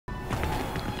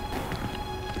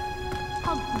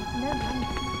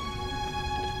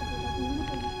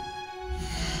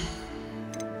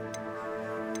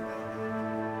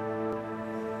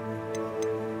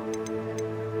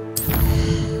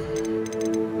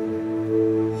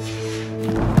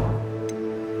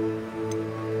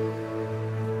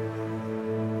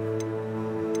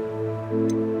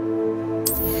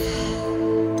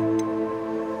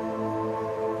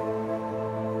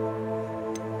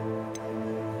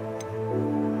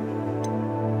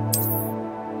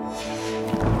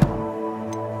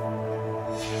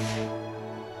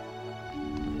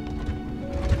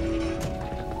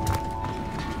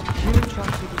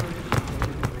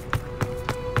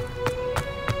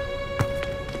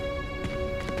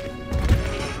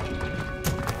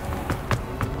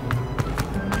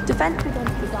Defense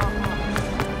against the dark arts.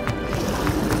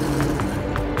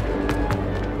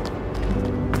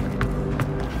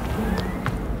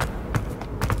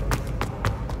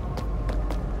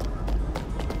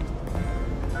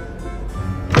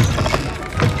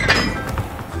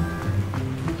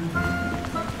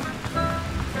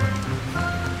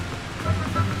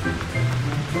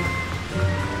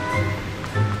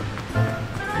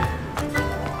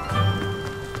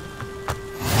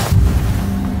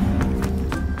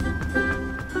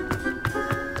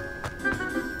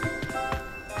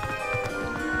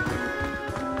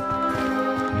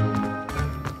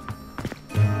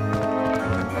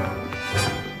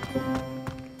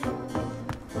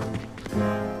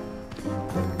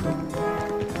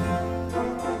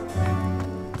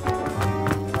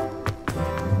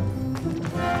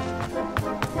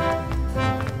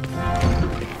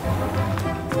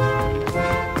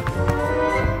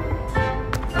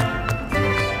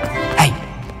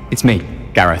 It's me,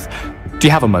 Gareth. Do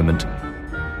you have a moment?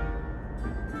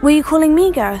 Were you calling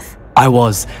me, Gareth? I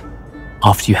was.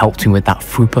 After you helped me with that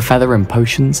Fupa feather and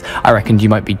potions, I reckoned you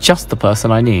might be just the person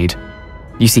I need.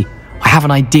 You see, I have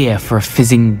an idea for a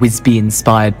fizzing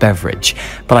Whizbee-inspired beverage,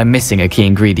 but I'm missing a key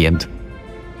ingredient.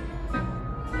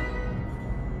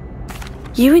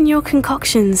 You and your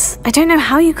concoctions. I don't know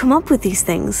how you come up with these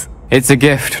things. It's a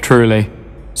gift, truly.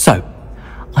 So,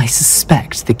 I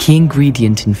suspect the key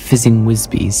ingredient in fizzing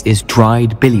Whizbees is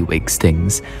dried billywig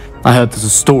stings. I heard there's a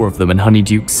store of them in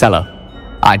Honeyduke's cellar.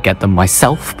 I'd get them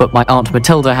myself, but my Aunt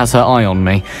Matilda has her eye on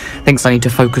me. Thinks I need to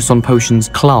focus on potions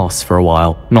class for a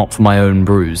while, not for my own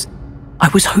brews. I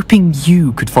was hoping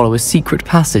you could follow a secret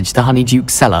passage to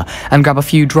Honeyduke's cellar and grab a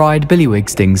few dried billywig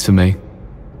stings for me.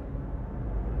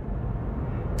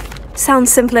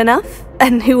 Sounds simple enough.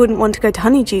 And who wouldn't want to go to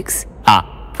Honeyduke's?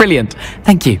 Ah, brilliant.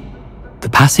 Thank you. The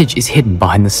passage is hidden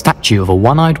behind the statue of a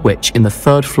one-eyed witch in the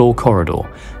third-floor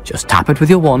corridor. Just tap it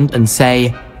with your wand and say,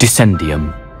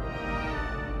 Descendium.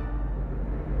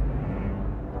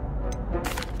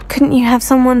 Couldn't you have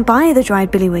someone buy the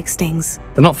dried billywig stings?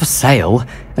 They're not for sale,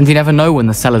 and you never know when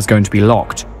the cellar's going to be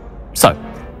locked. So,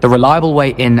 the reliable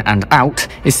way in and out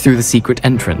is through the secret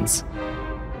entrance.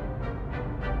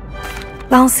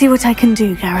 I'll see what I can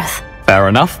do, Gareth. Fair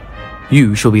enough.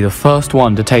 You shall be the first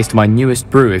one to taste my newest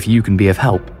brew if you can be of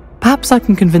help. Perhaps I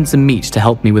can convince a meat to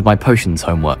help me with my potions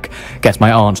homework. Get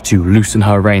my aunt to loosen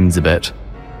her reins a bit.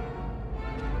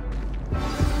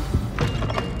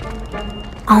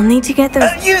 I'll need to get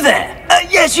those... You there!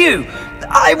 Yes, you!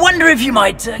 I wonder if you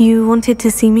might... You wanted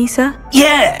to see me, sir?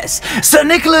 Yes! Sir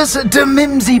Nicholas de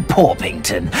Mimsy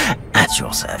Porpington, at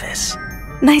your service.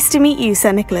 Nice to meet you,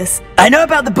 Sir Nicholas. I know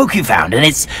about the book you found and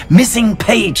its missing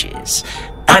pages.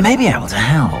 I may be able to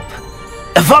help.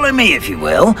 Follow me, if you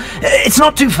will. It's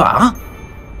not too far.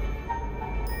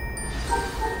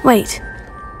 Wait,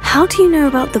 how do you know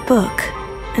about the book,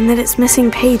 and that it's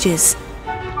missing pages?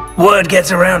 Word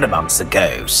gets around amongst the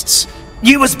ghosts.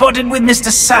 You were spotted with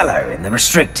Mr. Sallow in the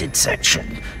restricted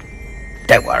section.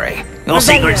 Don't worry, your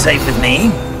secret's safe with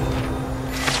me.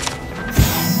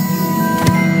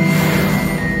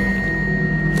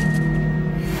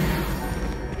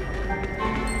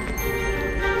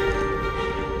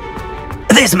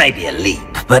 This may be a leap,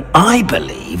 but I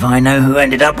believe I know who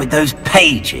ended up with those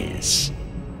pages.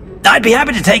 I'd be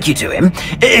happy to take you to him,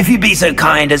 if you'd be so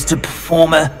kind as to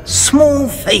perform a small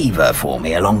favor for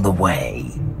me along the way.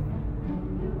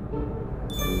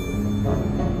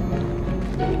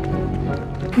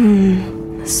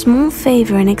 A small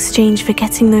favor in exchange for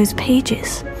getting those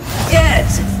pages.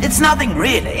 Yes, it's nothing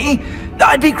really.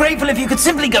 I'd be grateful if you could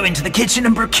simply go into the kitchen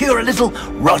and procure a little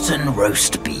rotten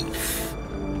roast beef.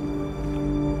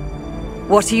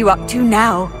 What are you up to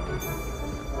now?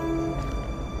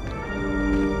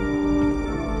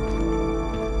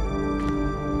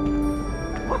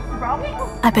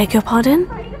 I beg your pardon?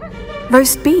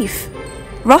 Roast beef?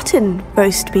 Rotten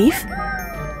roast beef?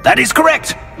 That is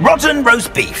correct. Rotten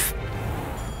roast beef.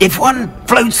 If one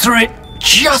floats through it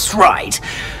just right,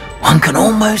 one can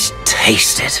almost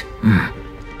taste it.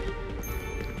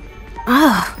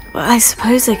 Ah, I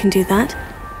suppose I can do that.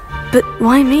 But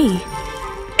why me?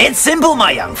 It's simple,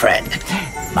 my young friend.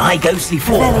 My ghostly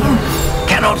form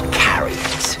cannot carry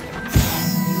it.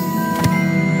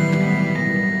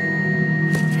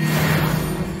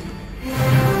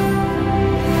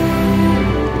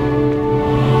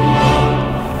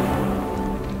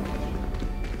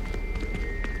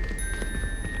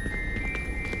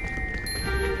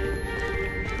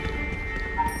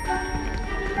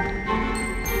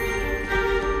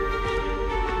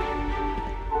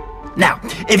 Now,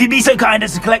 if you'd be so kind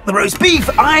as to collect the roast beef,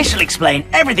 I shall explain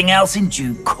everything else in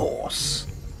due course.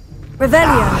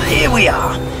 Revelio. Here we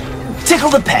are.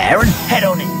 Tickle the pear and head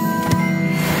on in.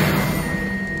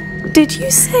 Did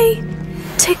you say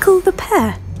tickle the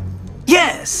pear?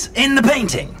 Yes, in the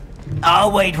painting.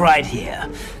 I'll wait right here.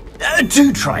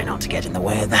 Do try not to get in the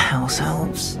way of the house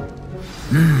elves.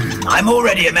 I'm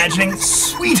already imagining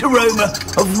sweet aroma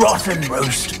of rotten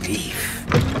roast beef.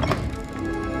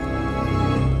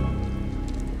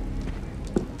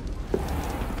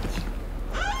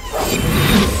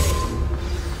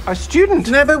 A student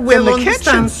Never will in the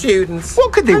understand kitchen. students.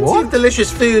 What could they Plenty want? of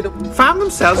delicious food found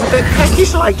themselves a bit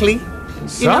peckish likely.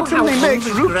 You know how Certainly makes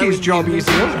hungry Rookie's growing job humans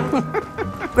easier. are.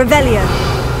 Revelio.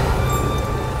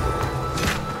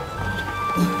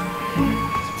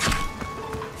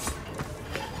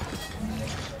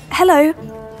 Hello.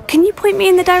 Can you point me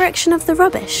in the direction of the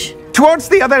rubbish? Towards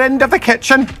the other end of the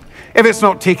kitchen. If it's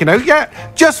not taken out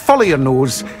yet, just follow your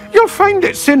nose. You'll find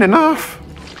it soon enough.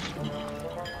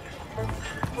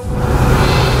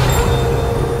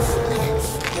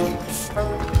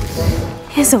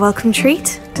 Here's a welcome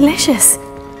treat. Delicious.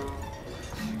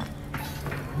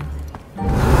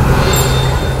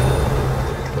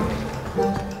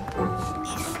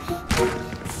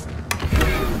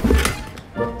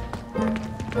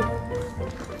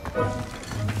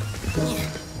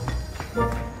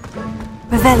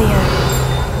 Revelio.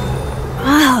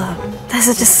 Ah, there's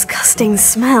a disgusting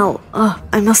smell. Oh,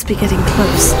 I must be getting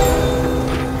close.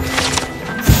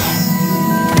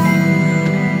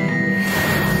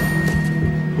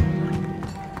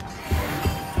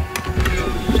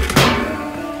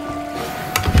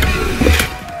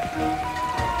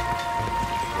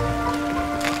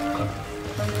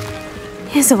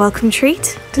 Here's a welcome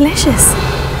treat. Delicious.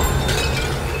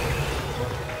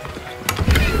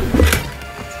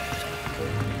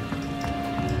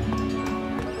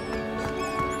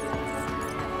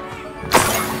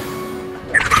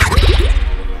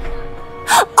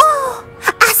 Oh,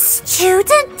 a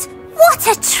student? What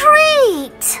a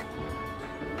treat!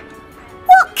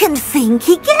 What can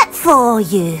Finky get for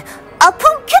you? A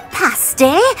pumpkin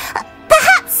pasty?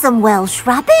 Perhaps some Welsh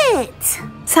rabbit?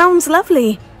 Sounds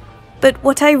lovely. But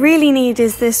what I really need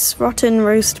is this rotten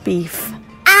roast beef.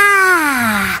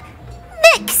 Ah,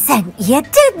 Nick sent you,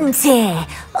 didn't he?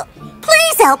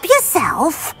 Please help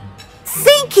yourself.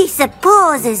 Finky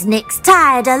supposes Nick's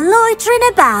tired of loitering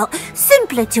about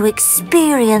simply to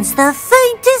experience the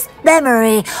faintest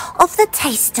memory of the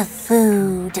taste of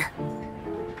food.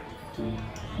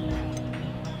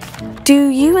 Do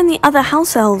you and the other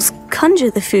house elves conjure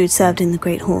the food served in the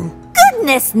Great Hall?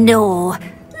 Goodness no!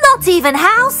 Not even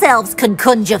house elves can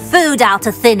conjure food out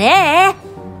of thin air.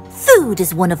 Food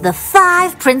is one of the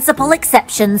 5 principal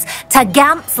exceptions to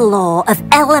Gamp's law of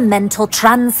elemental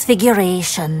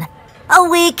transfiguration.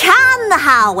 We can,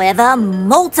 however,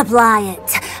 multiply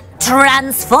it,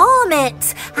 transform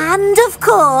it, and of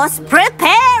course,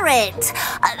 prepare it.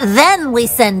 Then we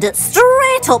send it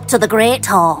straight up to the Great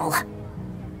Hall.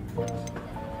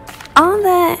 Are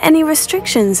there any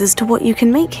restrictions as to what you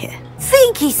can make here?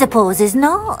 Finky supposes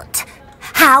not.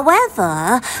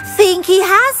 However, Finky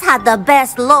has had the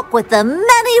best luck with the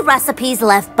many recipes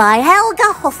left by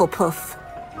Helga Hufflepuff.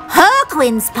 Her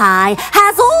quince pie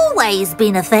has always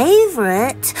been a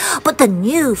favourite, but the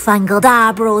newfangled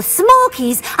Arborough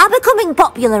Smokies are becoming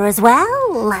popular as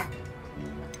well.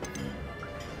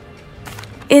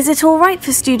 Is it all right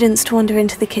for students to wander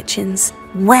into the kitchens?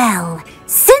 Well,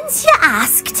 since you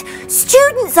asked,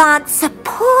 students aren't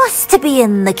supposed to be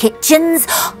in the kitchens,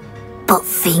 but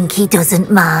Finky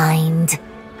doesn't mind.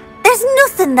 There's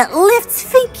nothing that lifts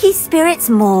Finky's spirits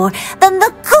more than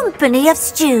the company of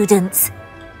students.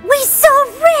 We so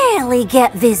rarely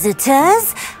get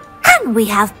visitors, and we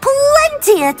have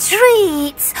plenty of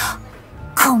treats.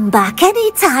 Come back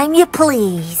any time you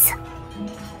please.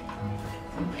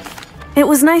 It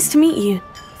was nice to meet you.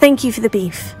 Thank you for the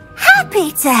beef.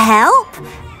 Happy to help,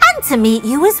 and to meet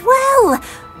you as well.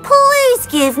 Please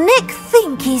give Nick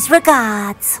Finky's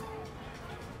regards.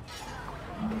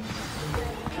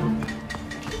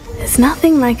 There's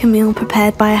nothing like a meal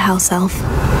prepared by a house elf.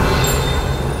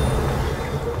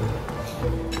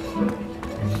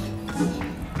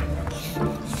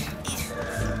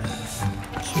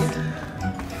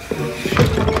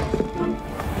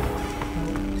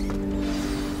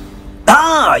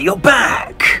 Ah, you're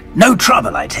back. No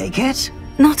trouble, I take it?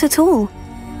 Not at all.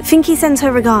 Finky sends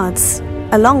her regards,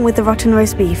 along with the rotten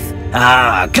roast beef.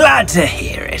 Ah, glad to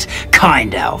hear it.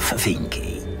 Kind elf, Finky.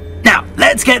 Now,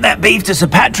 let's get that beef to Sir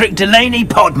Patrick Delaney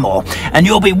Podmore, and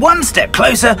you'll be one step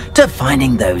closer to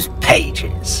finding those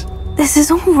pages. This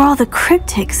is all rather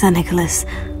cryptic, Sir Nicholas.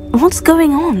 What's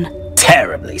going on?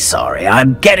 Terribly sorry,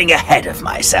 I'm getting ahead of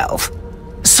myself.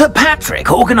 Sir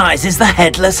Patrick organises the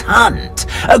Headless Hunt,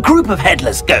 a group of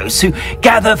headless ghosts who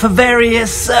gather for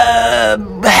various,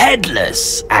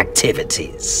 headless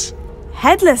activities.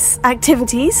 Headless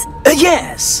activities?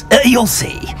 Yes, you'll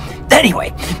see.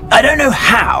 Anyway, I don't know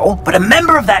how, but a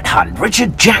member of that hunt,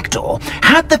 Richard Jackdaw,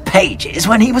 had the pages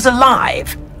when he was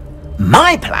alive.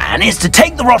 My plan is to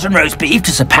take the rotten roast beef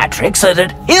to Sir Patrick so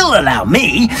that he'll allow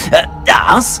me,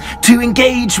 us, to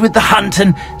engage with the hunt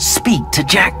and speak to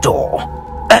Jackdaw.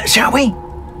 Shall we?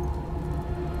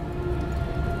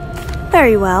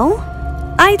 Very well.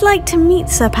 I'd like to meet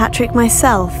Sir Patrick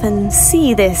myself and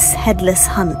see this headless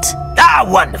hunt. Ah,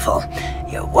 wonderful.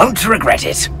 You won't regret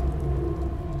it.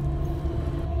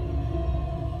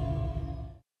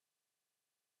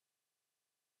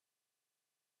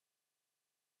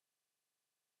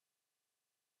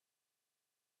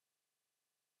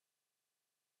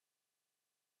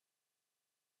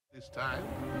 This time.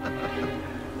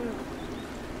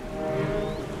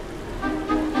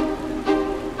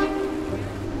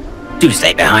 Do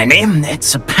stay behind me. It's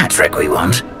Sir Patrick we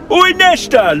want. Oi,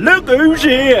 Nesta, look who's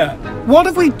here. What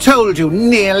have we told you,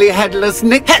 nearly headless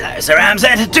Nick? Hello, Sir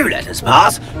Ramsett. Do let us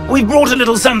pass. We've brought a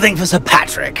little something for Sir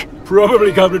Patrick.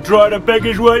 Probably come to try to beg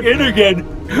his way in again.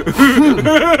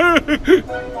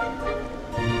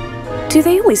 Do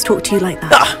they always talk to you like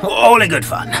that? Ah, all in good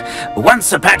fun. Once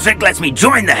Sir Patrick lets me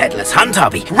join the Headless Hunt, I'll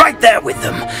be right there with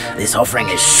them. This offering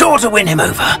is sure to win him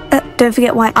over. Don't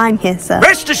forget why I'm here, sir.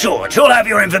 Rest assured, you'll have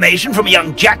your information from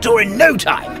young Jackdaw in no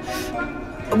time.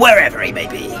 Wherever he may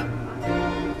be.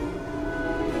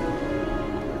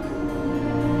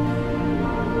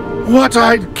 What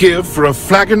I'd give for a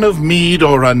flagon of mead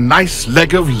or a nice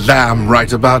leg of lamb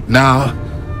right about now.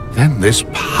 Then this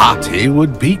party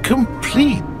would be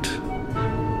complete.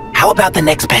 How about the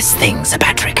next best thing, Sir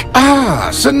Patrick?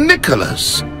 Ah, Sir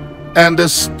Nicholas. And a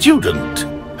student.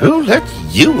 Who let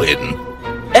you in?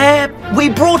 We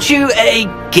brought you a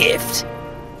gift.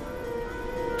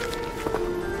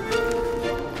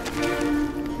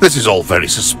 This is all very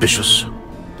suspicious.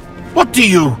 What do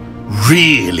you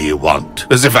really want?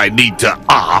 As if I need to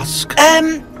ask?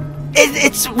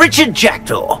 It's Richard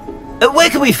Jackdaw. Where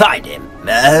can we find him?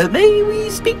 May we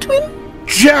speak to him?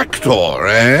 Jackdaw,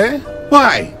 eh?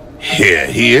 Why, here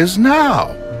he is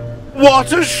now.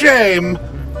 What a shame.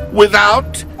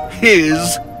 Without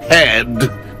his head.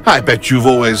 I bet you've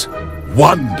always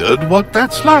wondered what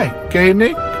that's like, eh,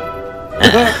 Nick?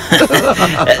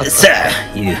 Sir,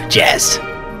 you jest.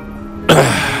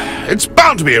 It's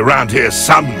bound to be around here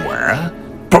somewhere.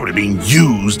 Probably being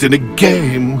used in a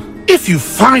game. If you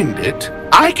find it,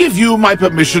 I give you my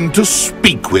permission to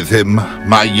speak with him,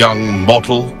 my young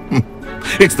mortal.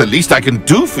 It's the least I can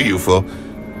do for you for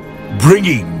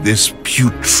bringing this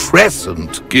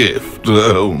putrescent gift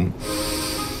home.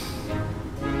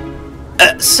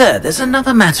 Sir, there's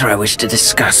another matter I wish to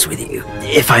discuss with you,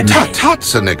 if I may. Tut, tut,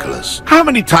 Sir Nicholas. How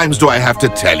many times do I have to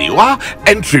tell you? Our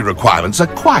entry requirements are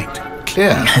quite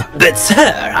clear. But,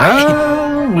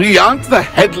 sir, we aren't the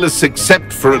headless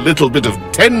except for a little bit of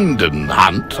tendon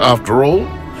hunt, after all.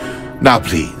 Now,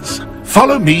 please,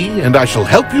 follow me, and I shall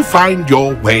help you find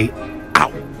your way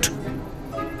out.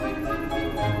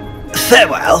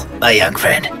 Farewell, my young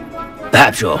friend.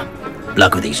 Perhaps your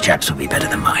luck with these chaps will be better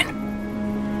than mine.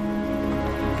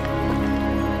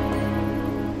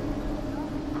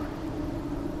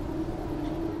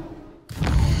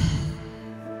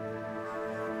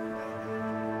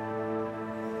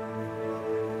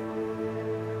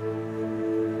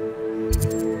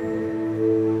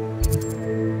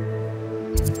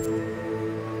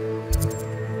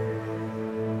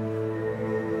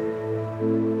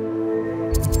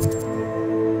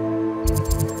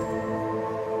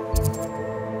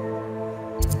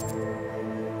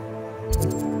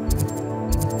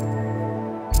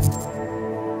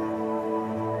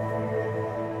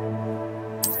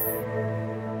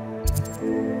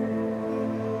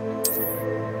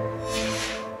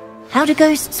 How do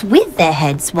ghosts with their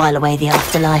heads while away the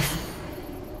afterlife?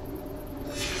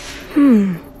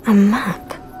 A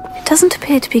map. It doesn't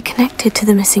appear to be connected to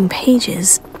the missing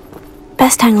pages.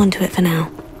 Best hang on to it for now.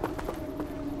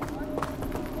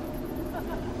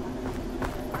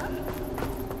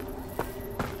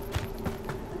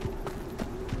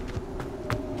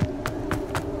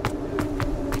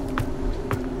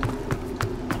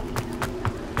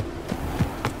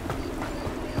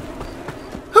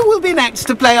 Who will be next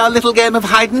to play our little game of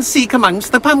hide-and-seek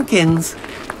amongst the pumpkins?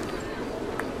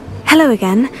 Hello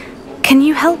again. Can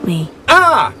you help me?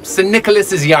 Ah, Sir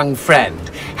Nicholas's young friend.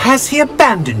 Has he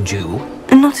abandoned you?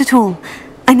 Not at all.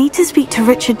 I need to speak to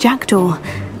Richard Jackdaw.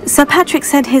 Sir Patrick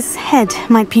said his head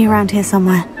might be around here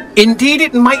somewhere. Indeed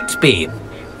it might be.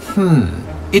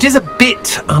 It is a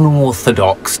bit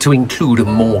unorthodox to include a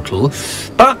mortal,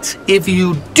 but if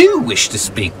you do wish to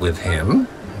speak with him,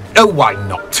 oh, why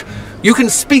not? You can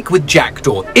speak with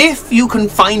Jackdaw if you can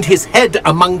find his head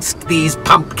amongst these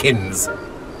pumpkins.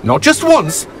 Not just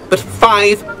once, but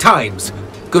 5 times.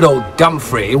 Good old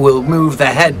Dumfrey will move the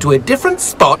head to a different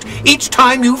spot each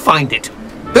time you find it.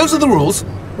 Those are the rules.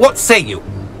 What say you?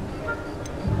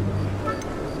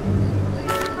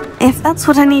 If that's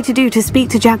what I need to do to speak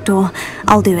to Jackdaw,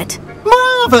 I'll do it.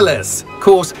 Marvellous! Of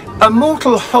course, a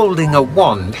mortal holding a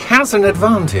wand has an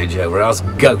advantage over us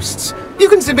ghosts. You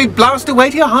can simply blast away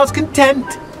to your heart's content.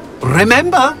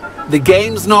 Remember, the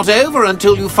game's not over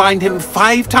until you find him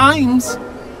 5 times.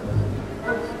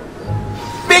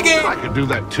 Biggie! I could do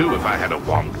that too if I had a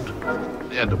wand.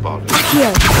 And a body.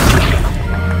 Here.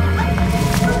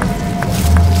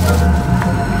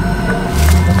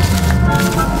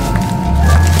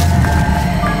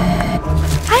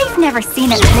 I've never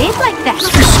seen it played like this.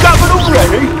 Discovered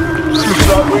already? Looks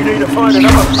like we need to find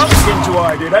another pumpkin to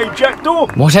hide in, eh, Jackdaw?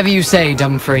 Whatever you say,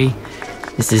 Dumfrey.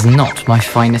 This is not my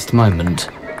finest moment.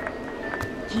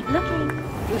 Keep looking.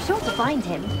 You're sure to find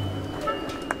him.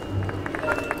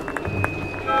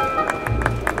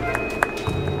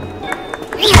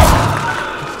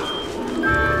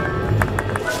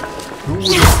 Who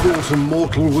would have thought a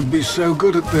mortal would be so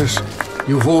good at this?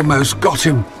 You've almost got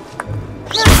him.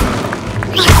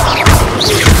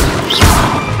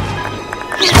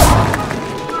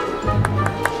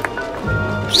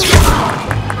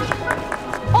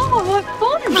 Oh, what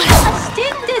fun! A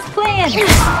student is playing!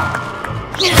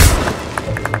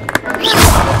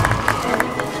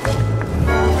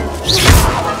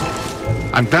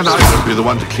 I'm glad I won't be the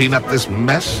one to clean up this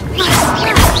mess.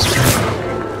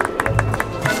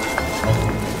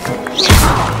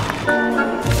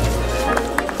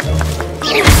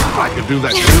 I could do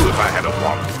that too if I had a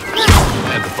wand.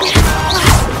 And a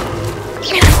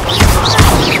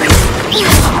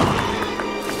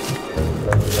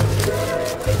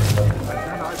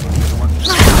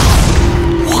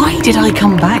Why did I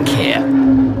come back here?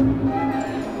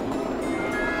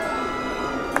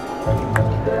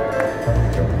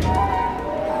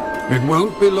 It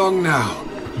won't be long now.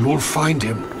 You'll find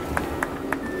him.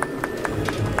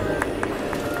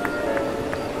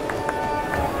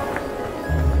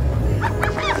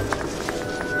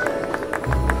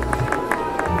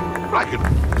 I could...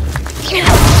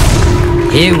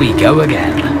 Here we go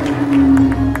again.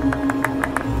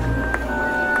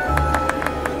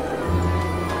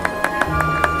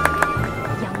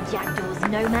 Young Jackdaw's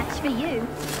no match for you.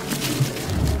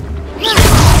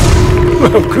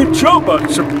 Well, good job, I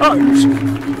suppose.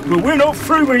 But we're not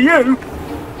through with you.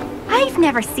 I've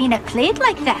never seen it played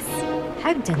like this.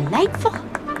 How delightful.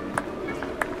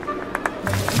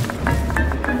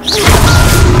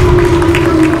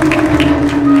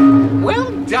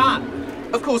 Well done!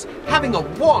 Of course, having a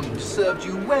wand served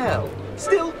you well.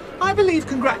 Still, I believe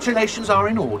congratulations are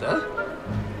in order.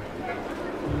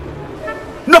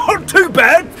 Not too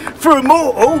bad for a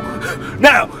mortal.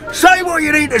 Now, say what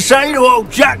you need to say to old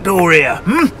Jackdaw here,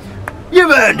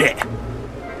 You've earned it.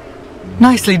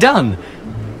 Nicely done.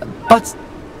 But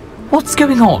what's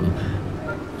going on?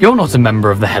 You're not a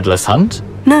member of the Headless Hunt.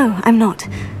 No, I'm not.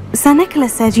 Sir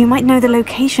Nicholas said you might know the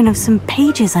location of some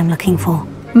pages I'm looking for.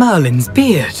 Merlin's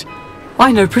beard.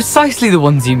 I know precisely the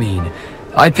ones you mean.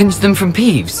 I pinched them from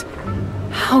Peeves.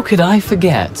 How could I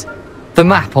forget? The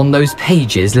map on those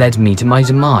pages led me to my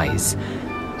demise.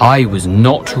 I was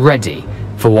not ready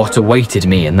for what awaited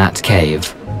me in that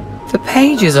cave. The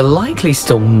pages are likely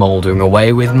still mouldering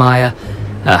away with my,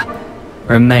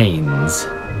 remains.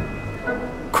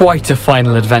 Quite a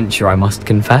final adventure, I must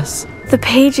confess. The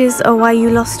pages are why you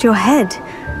lost your head.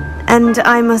 And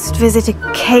I must visit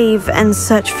a cave and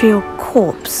search for your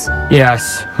corpse.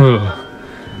 Yes.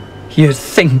 You'd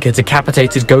think a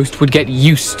decapitated ghost would get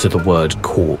used to the word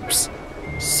corpse.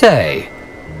 Say,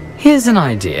 here's an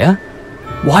idea.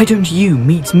 Why don't you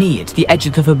meet me at the edge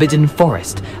of the Forbidden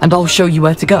Forest, and I'll show you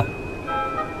where to go?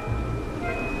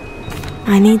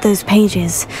 I need those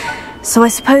pages, so I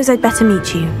suppose I'd better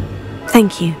meet you.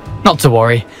 Thank you. Not to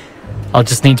worry. I'll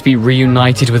just need to be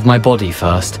reunited with my body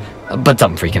first, but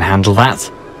Dumfrey can handle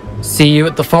that. See you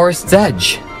at the forest's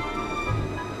edge.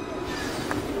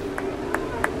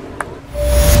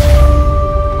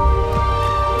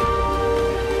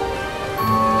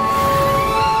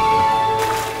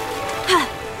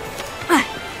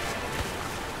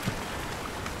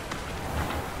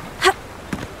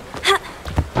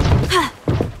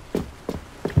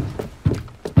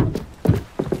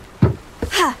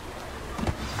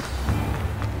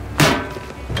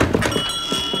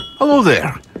 Hello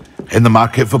there. In the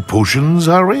market for potions,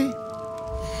 are we?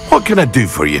 What can I do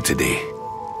for you today?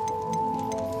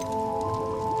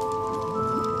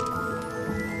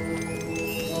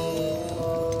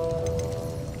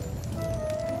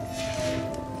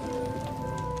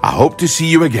 I hope to see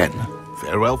you again.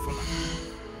 Farewell for now.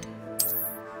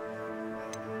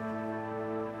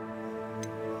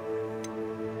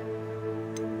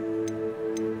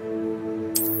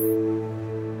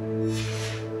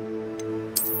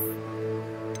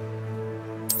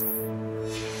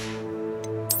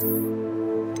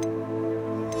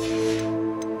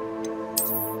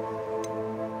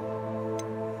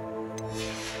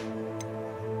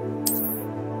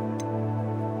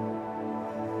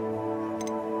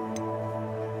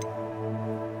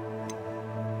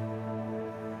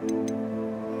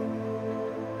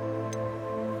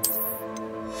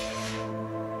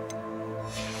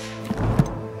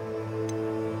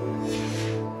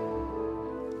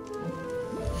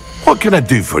 What can I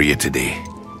do for you today?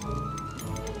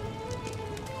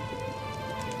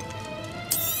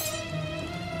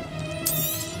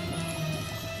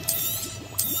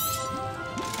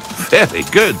 Very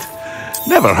good.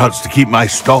 Never hurts to keep my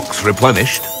stocks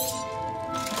replenished.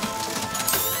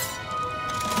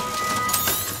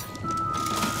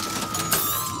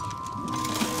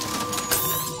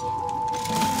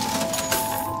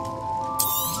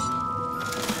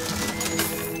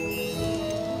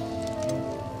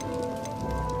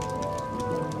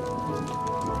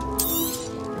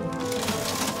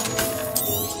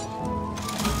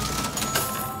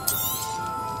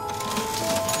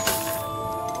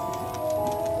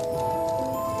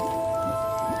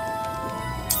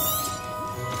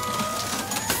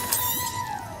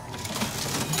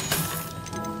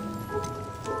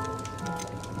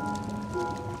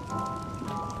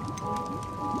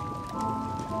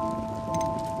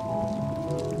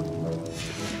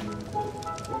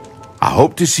 I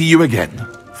hope to see you again.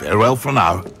 Farewell for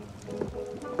now.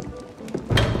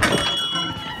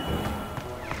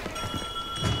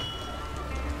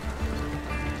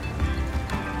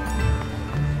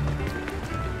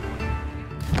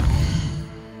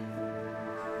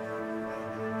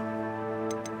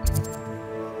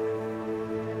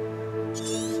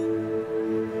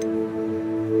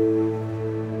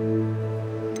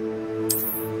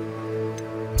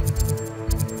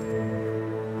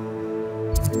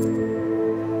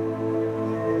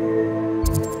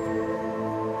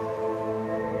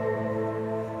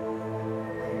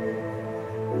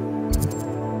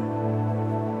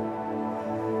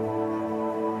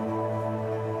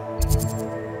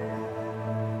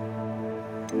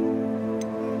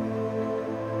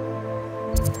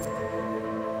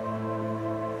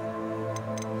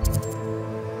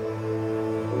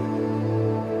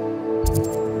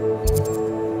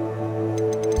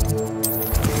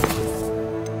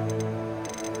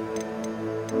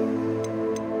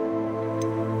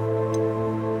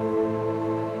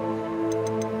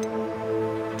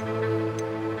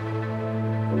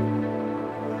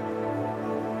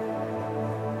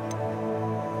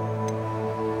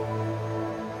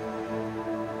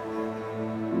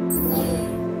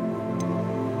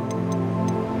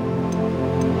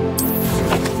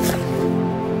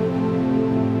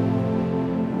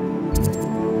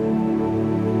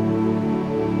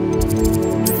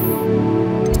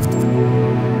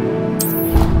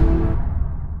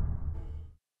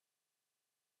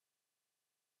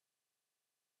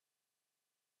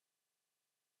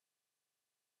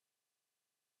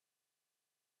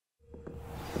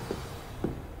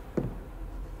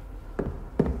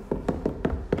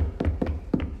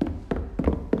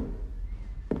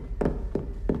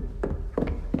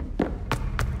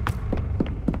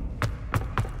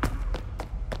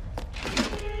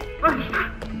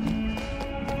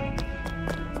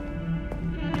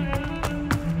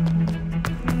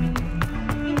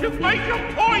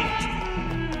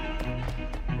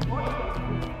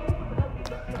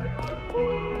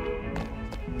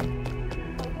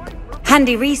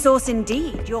 Handy resource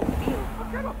indeed, your field.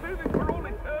 I cannot do this for all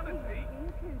eternity.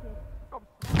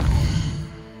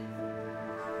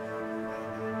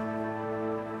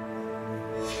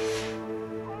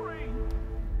 Sorry.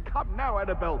 Come now,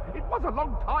 Annabelle. It was a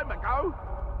long time ago.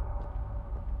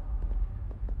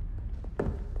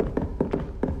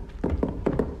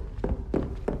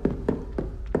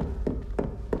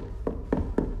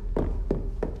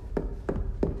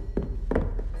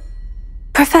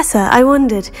 Professor, I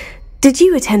wondered, did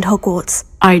you attend Hogwarts?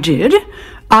 I did.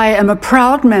 I am a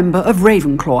proud member of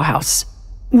Ravenclaw House.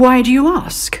 Why do you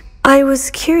ask? I was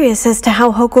curious as to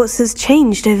how Hogwarts has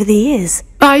changed over the years.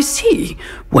 I see.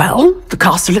 Well, the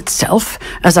castle itself,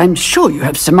 as I'm sure you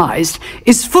have surmised,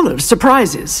 is full of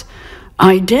surprises.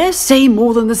 I dare say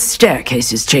more than the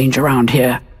staircases change around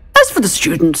here. As for the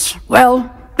students,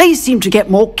 well, they seem to get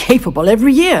more capable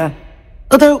every year.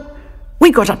 Although,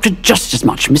 we got up to just as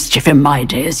much mischief in my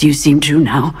day as you seem to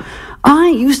now. I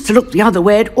used to look the other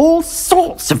way at all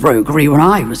sorts of roguery when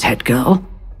I was head girl.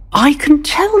 I can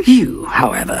tell you,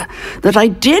 however, that I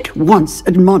did once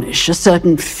admonish a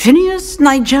certain Phineas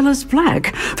Nigellus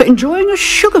Black for enjoying a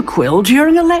sugar quill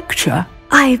during a lecture.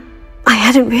 I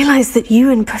hadn't realized that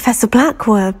you and Professor Black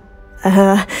were,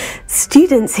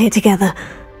 students here together.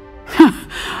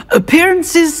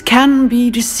 Appearances can be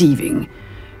deceiving.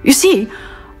 You see,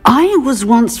 I was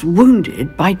once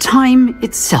wounded by time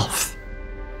itself.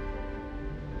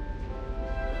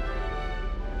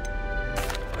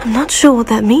 I'm not sure what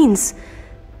that means,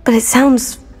 but it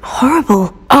sounds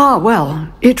horrible. Ah, well,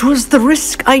 it was the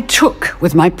risk I took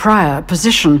with my prior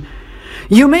position.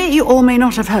 You may or may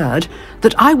not have heard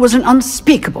that I was an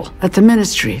unspeakable at the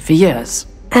Ministry for years.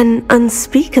 An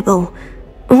unspeakable?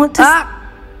 What does...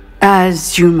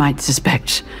 As you might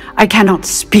suspect, I cannot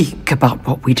speak about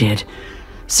what we did.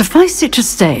 Suffice it to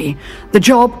say, the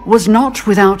job was not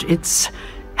without its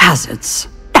hazards.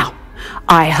 Now,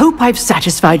 I hope I've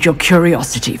satisfied your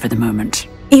curiosity for the moment.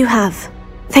 You have.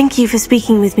 Thank you for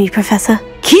speaking with me, Professor.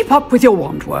 Keep up with your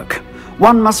wand work.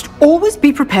 One must always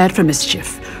be prepared for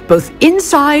mischief, both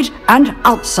inside and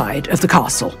outside of the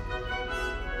castle.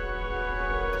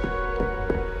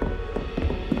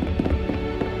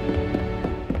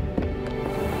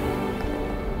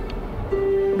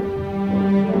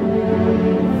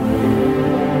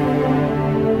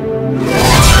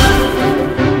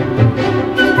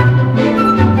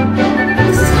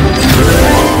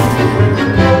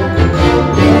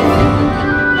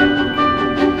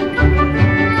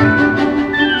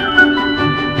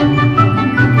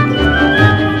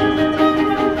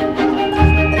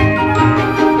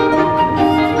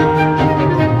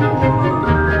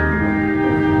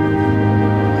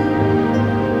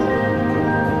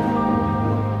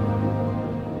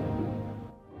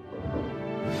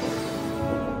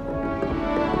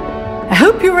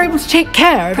 To take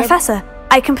care of Professor,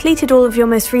 I completed all of your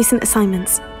most recent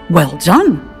assignments. Well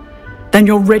done. Then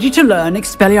you're ready to learn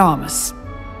Expelliarmus.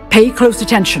 Pay close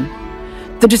attention.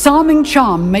 The disarming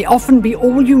charm may often be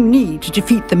all you need to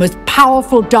defeat the most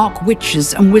powerful dark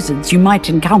witches and wizards you might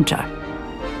encounter.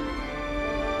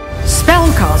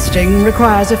 Spellcasting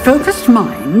requires a focused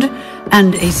mind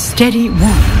and a steady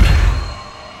wand.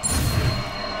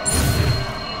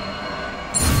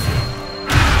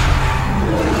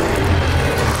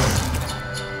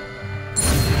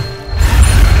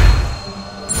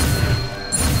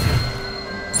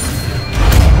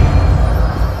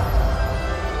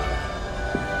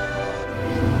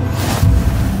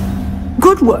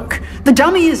 Good work. The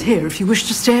dummy is here if you wish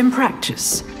to stay and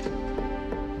practice.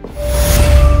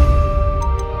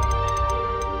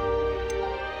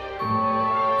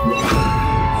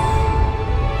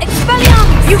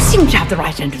 Expelliarmus! You seem to have the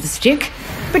right end of the stick,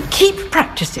 but keep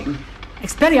practicing.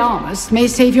 Expelliarmus may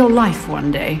save your life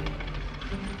one day.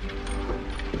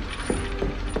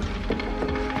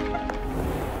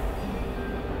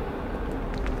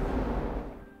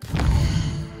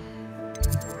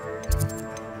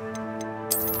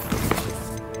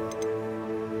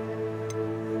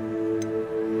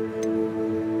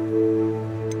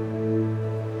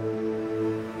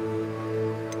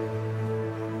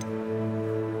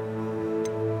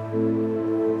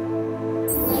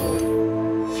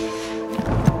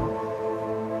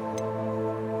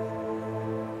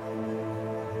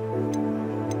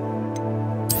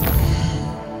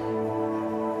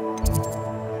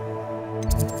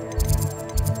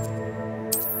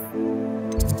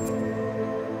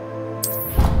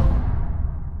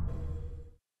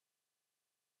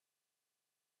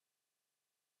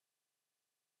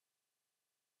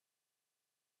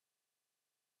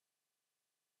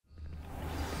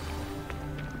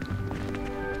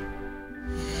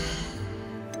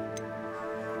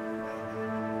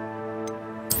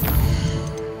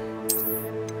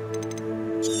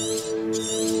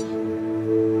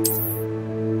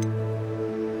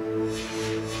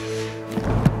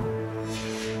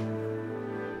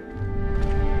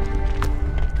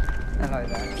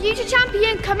 Future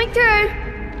champion coming through!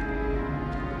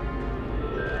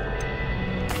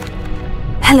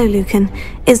 Hello, Lucan.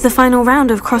 Is the final round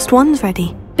of Crossed Wands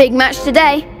ready? Big match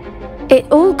today. It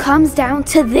all comes down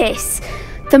to this.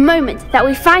 The moment that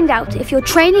we find out if your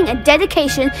training and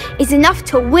dedication is enough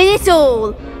to win it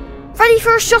all. Ready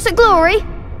for a shot at glory?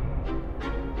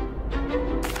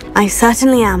 I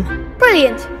certainly am.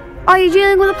 Brilliant. Are you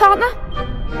dealing with a partner?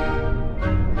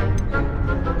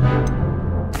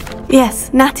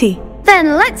 Yes, Natty.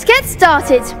 Then let's get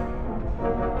started.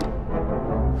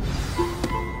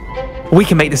 We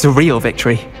can make this a real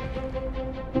victory.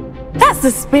 That's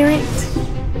the spirit.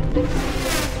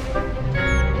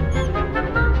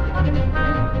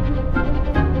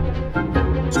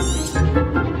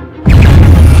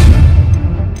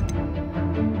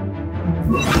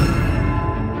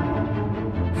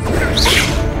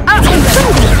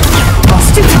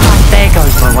 There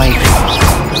goes my way.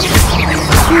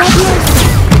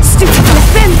 Stupid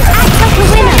defender, act like a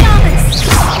winner.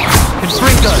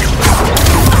 Confringo.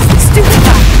 Stupid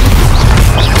guy.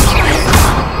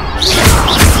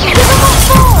 Give him a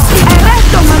four.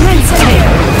 Arresto momento.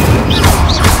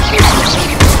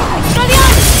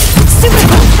 Stupid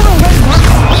guy. Come on, right now.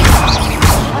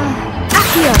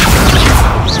 Akio.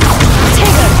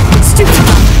 Tego. Stupid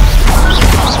guy.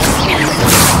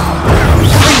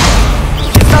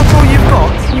 That's all you've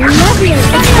got? Love you.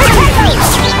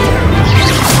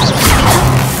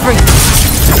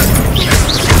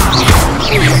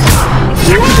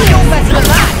 You're better than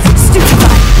that. Stupid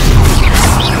guy.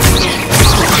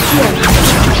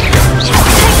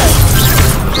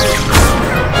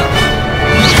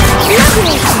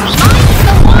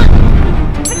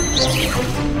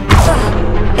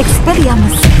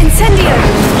 Expelliarmus. Incendio.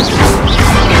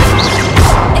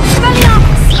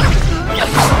 Expelliarmus.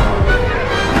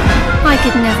 I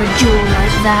could never duel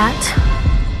like that.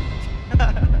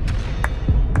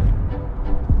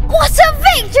 What a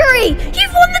victory!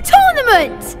 You've won the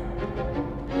tournament!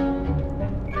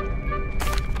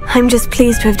 I'm just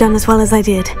pleased to have done as well as I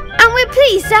did. And we're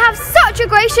pleased to have such a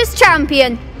gracious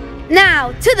champion.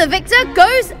 Now, to the victor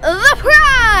goes the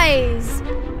prize!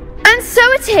 And so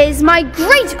it is my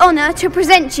great honour to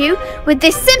present you with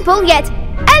this simple yet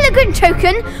elegant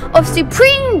token of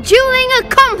supreme dueling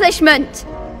accomplishment.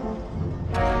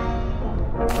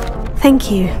 Thank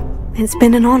you. It's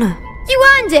been an honour. You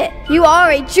earned it! You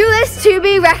are a duelist to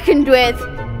be reckoned with.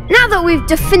 Now that we've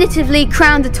definitively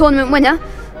crowned the tournament winner,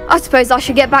 I suppose I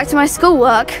should get back to my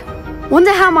schoolwork.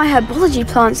 Wonder how my herbology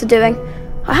plants are doing.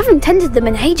 I haven't tended them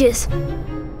in ages.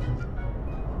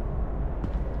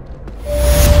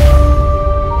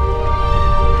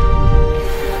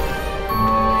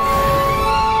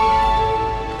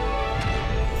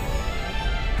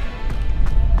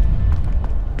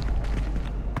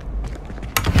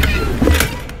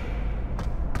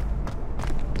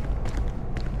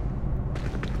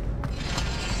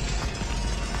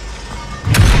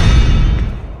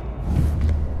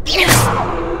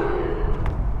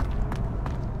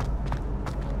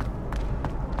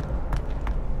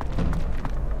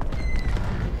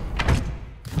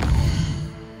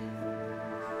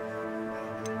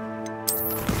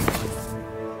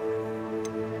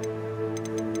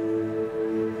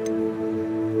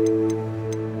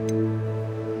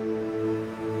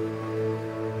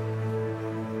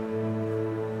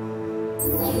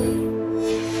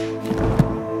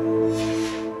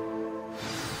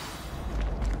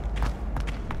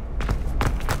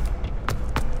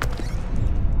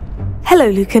 Hello,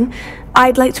 Lucan.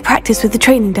 I'd like to practice with the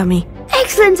training dummy.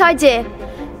 Excellent idea.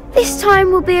 This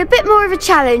time will be a bit more of a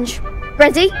challenge.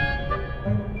 Ready?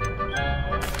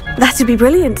 That'd be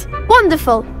brilliant.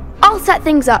 Wonderful. I'll set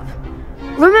things up.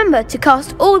 Remember to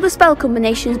cast all the spell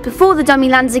combinations before the dummy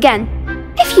lands again.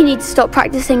 If you need to stop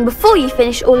practicing before you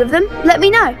finish all of them, let me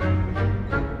know.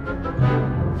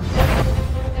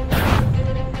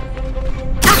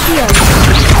 Akio.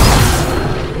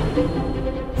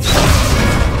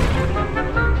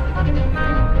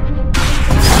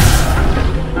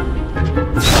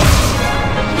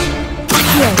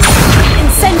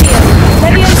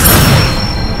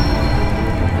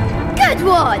 Good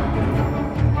one!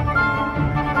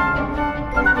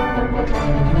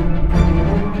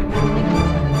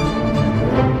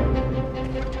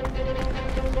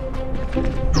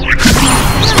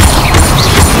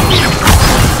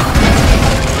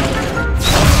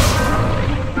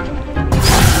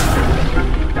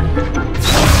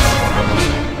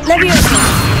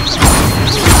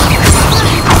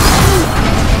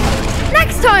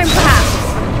 Next time, perhaps!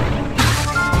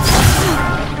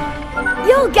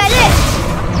 You'll get it!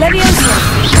 Leviosa!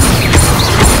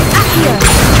 Akio!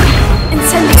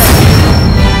 Incendio!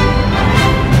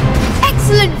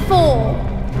 Excellent four!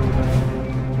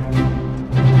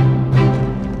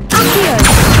 Akio!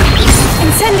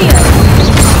 Incendio!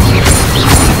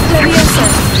 Leviosa!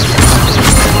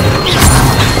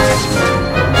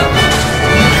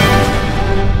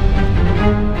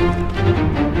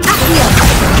 Akio!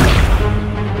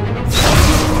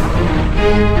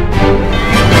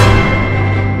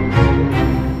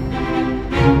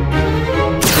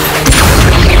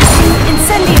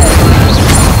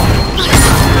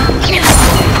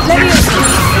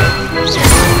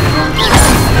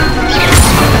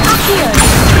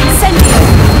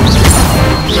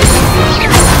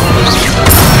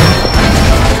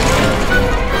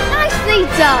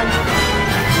 done!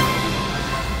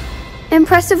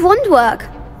 Impressive wand work.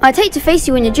 I'd hate to face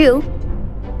you in a duel.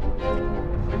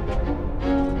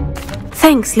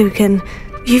 Thanks, Lucan.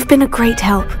 You've been a great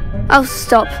help. Oh,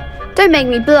 stop. Don't make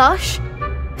me blush.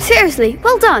 Seriously,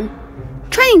 well done.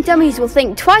 Training dummies will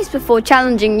think twice before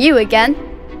challenging you again.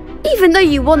 Even though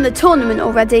you won the tournament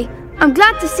already, I'm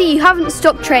glad to see you haven't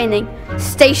stopped training.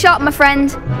 Stay sharp, my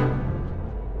friend.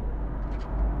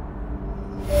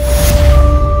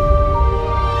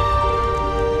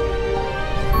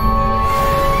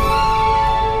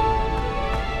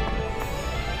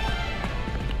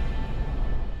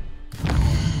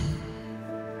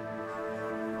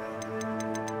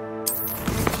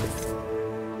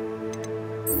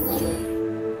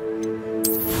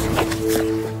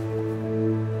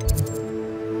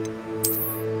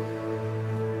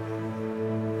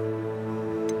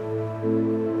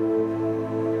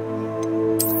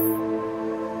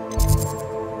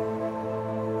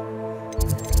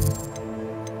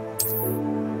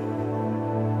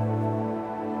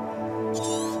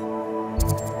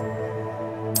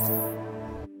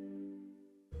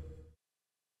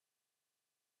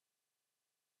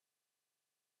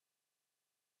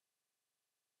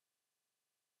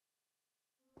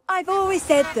 I've always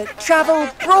said that travel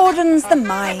broadens the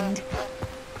mind.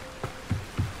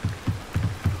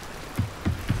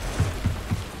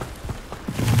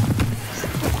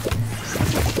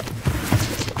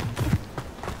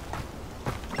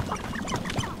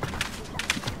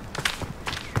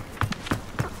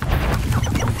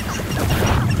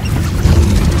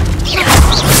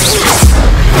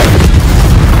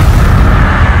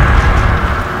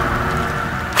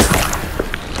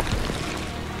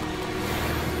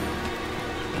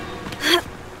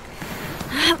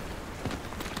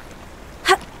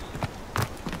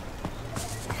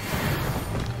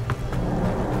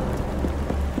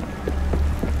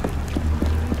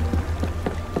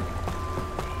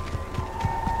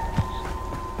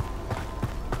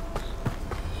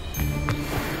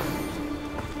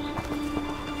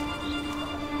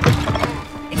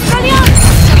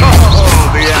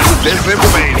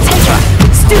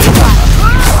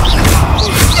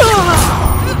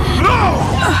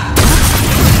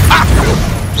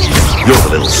 You're the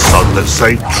little son that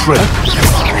saved Trent.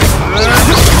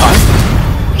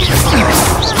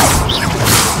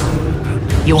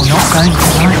 You're not going to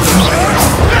like me.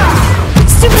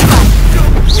 Stupefy!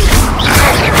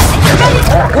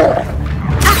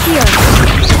 Accio!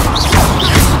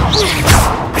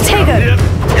 Protego!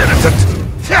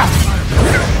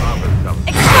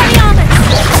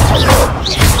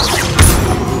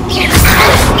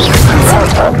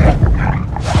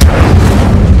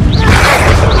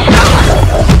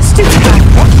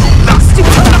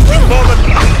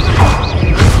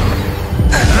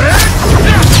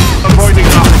 Avoiding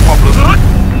our problem.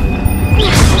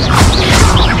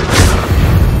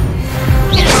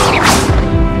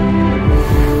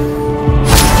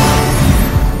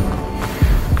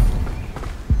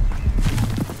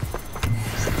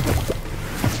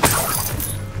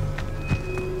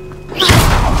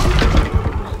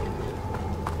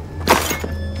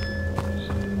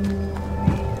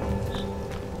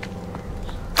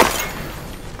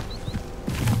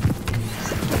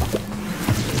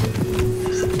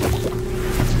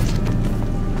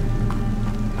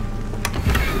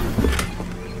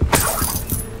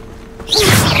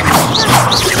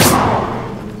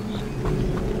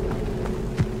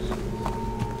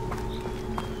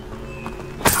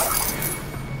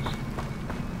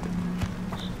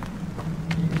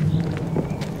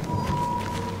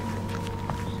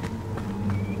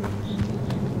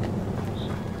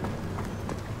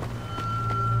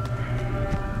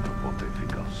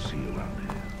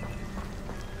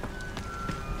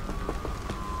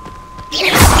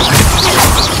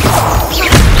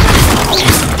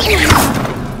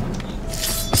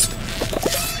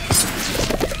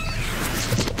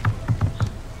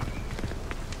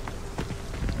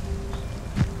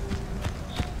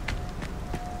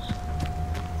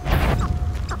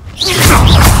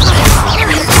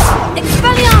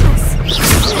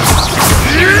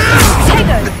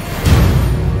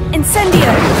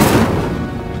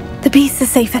 The beasts are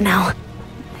safer now.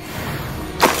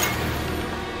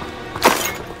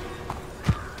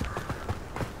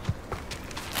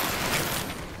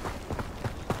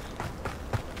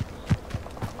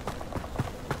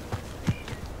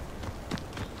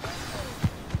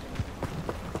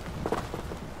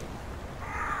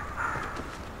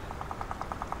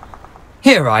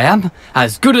 Here I am,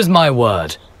 as good as my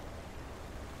word.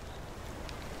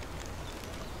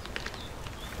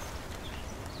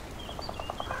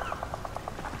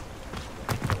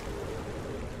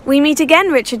 we meet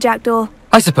again, Richard Jackdaw.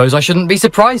 I suppose I shouldn't be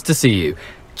surprised to see you.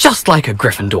 Just like a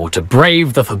Gryffindor to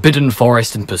brave the Forbidden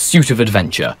Forest in pursuit of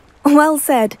adventure. Well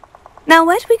said. Now,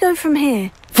 where do we go from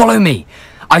here? Follow me.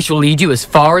 I shall lead you as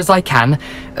far as I can,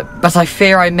 but I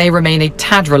fear I may remain a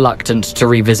tad reluctant to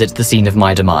revisit the scene of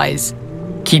my demise.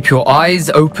 Keep your eyes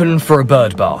open for a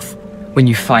bird bath. When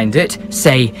you find it,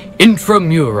 say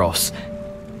Intramuros.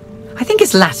 I think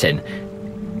it's Latin.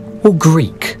 Or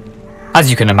Greek. As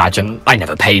you can imagine, I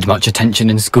never paid much attention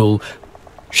in school.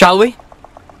 Shall we?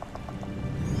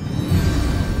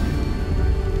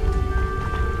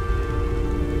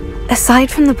 Aside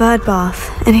from the bird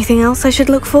bath, anything else I should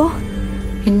look for?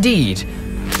 Indeed.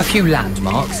 A few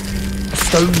landmarks, a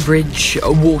stone bridge,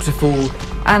 a waterfall,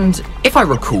 and, if I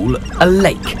recall, a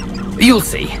lake. You'll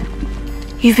see.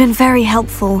 You've been very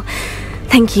helpful.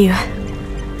 Thank you.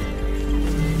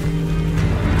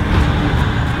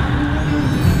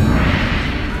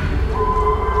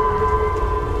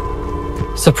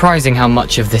 Surprising how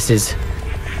much of this is,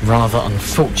 rather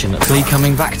unfortunately,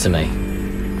 coming back to me.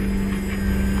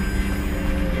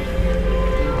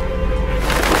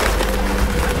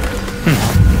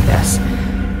 Yes.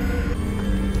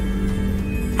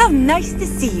 How nice to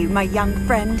see you, my young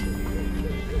friend.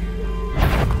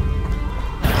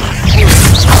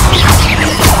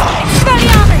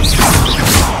 Expelliarmus!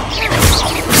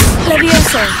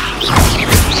 Levioso!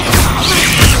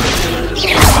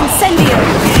 Incendio!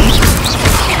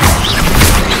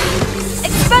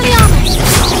 Expelliarmus!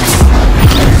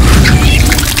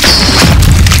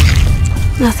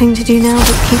 Nothing to do now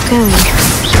but keep going.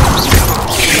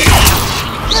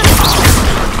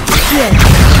 Here.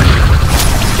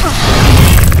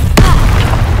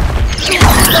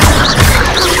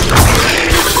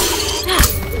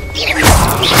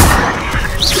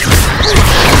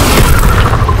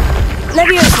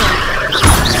 Levioso!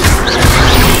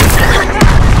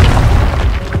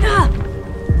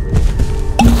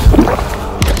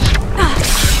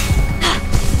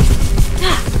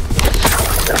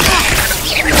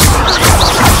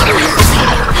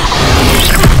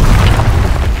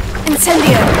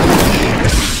 Incendio!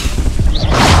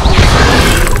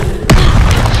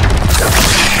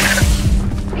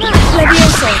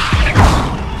 Levioso!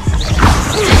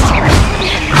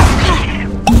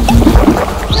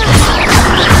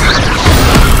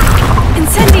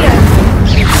 Incendio!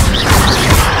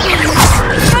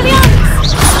 Expelliarmus!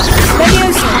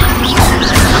 Levioso!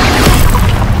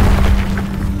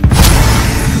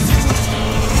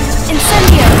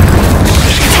 Incendio!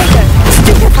 Potato!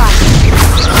 Stupefy!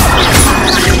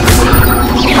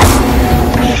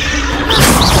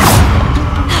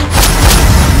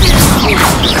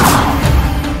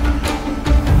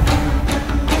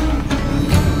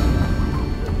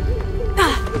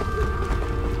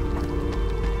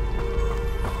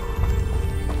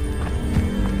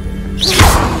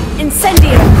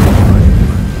 Incendio!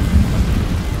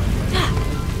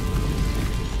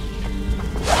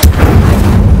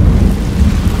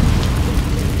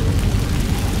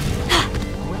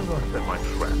 Where do I set my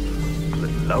traps? The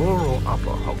lower or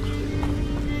upper Hogsmeade?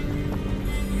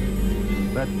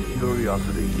 That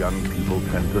curiosity young people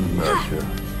tend to nurture.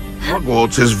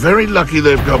 Hogwarts is very lucky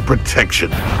they've got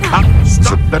protection.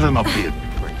 So it better not be a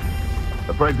drink.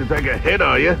 Afraid to take a hit,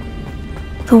 are you?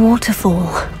 The waterfall.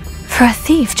 For a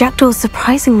thief, Jackdaw's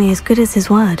surprisingly as good as his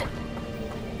word.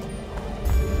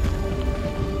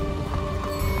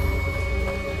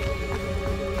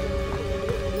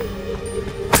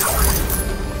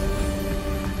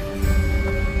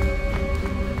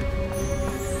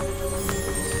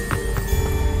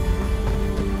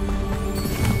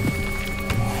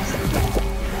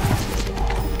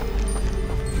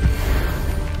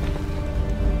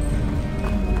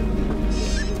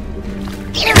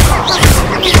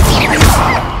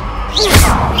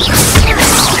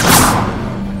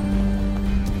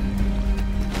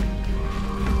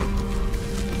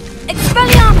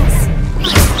 Expelliarmus!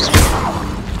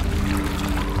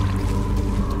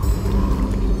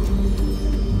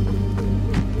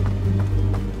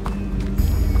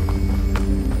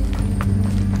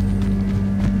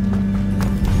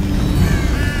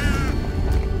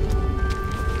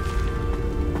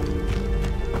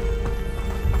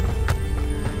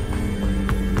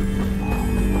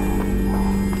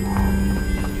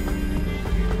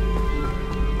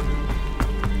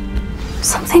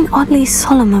 Something oddly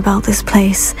solemn about this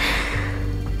place.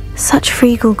 Such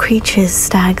regal creatures,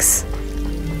 stags.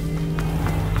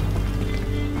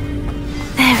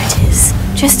 There it is,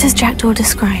 just as Jackdaw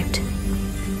described.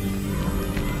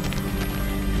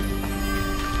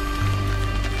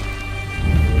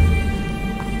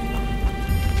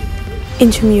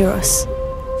 Intramuros.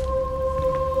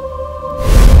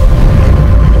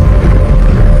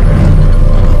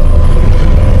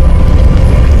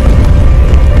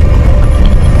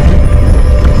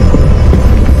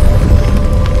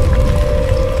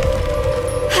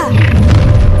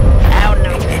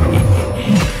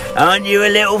 Aren't you a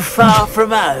little far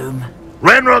from home?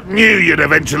 Ranrock knew you'd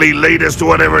eventually lead us to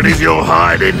whatever it is you're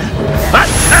hiding.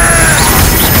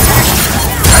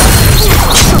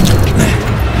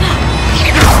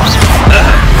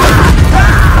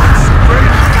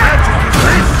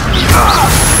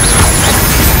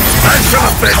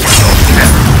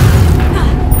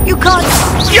 You can't.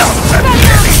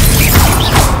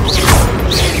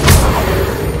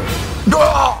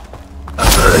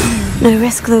 No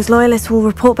risk those loyalists will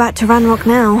report back to Ranrock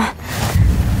now.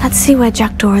 Let's see where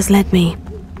Jackdaw has led me.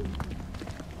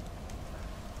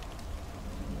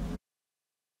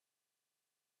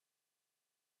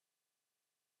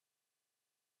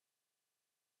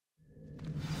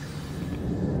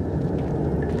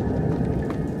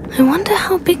 I wonder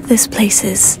how big this place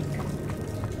is.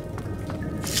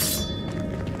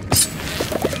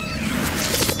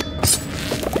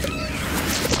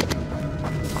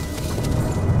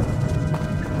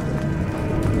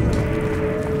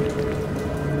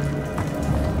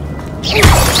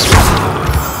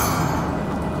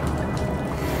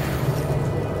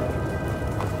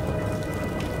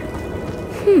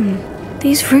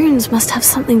 These runes must have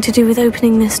something to do with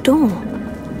opening this door.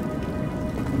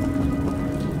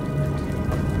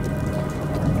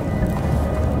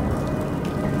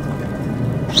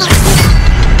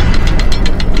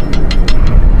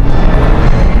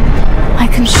 I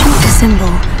can shoot the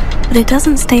symbol, but it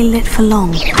doesn't stay lit for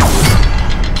long.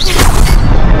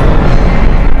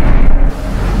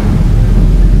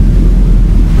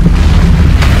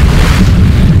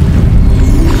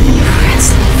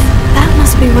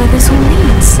 Where this all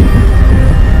leads.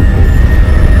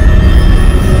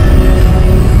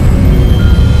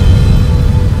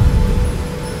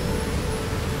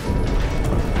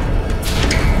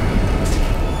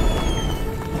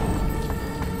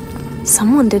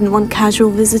 Someone didn't want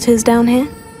casual visitors down here.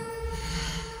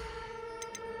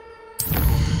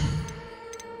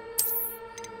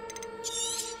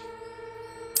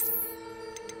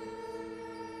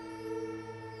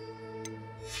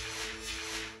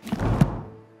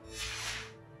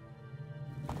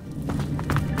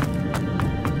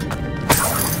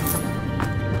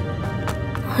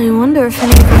 I wonder if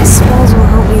any of my spells will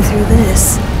help me through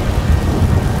this.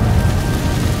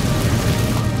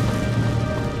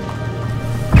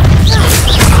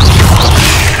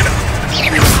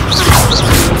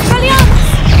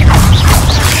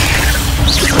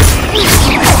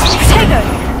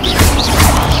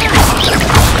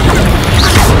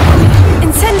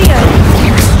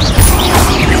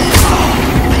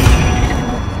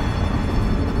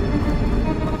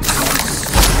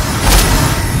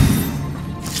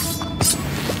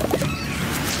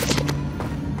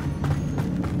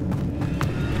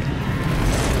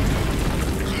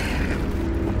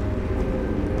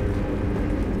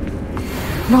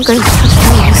 I'm not going to touch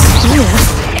those here.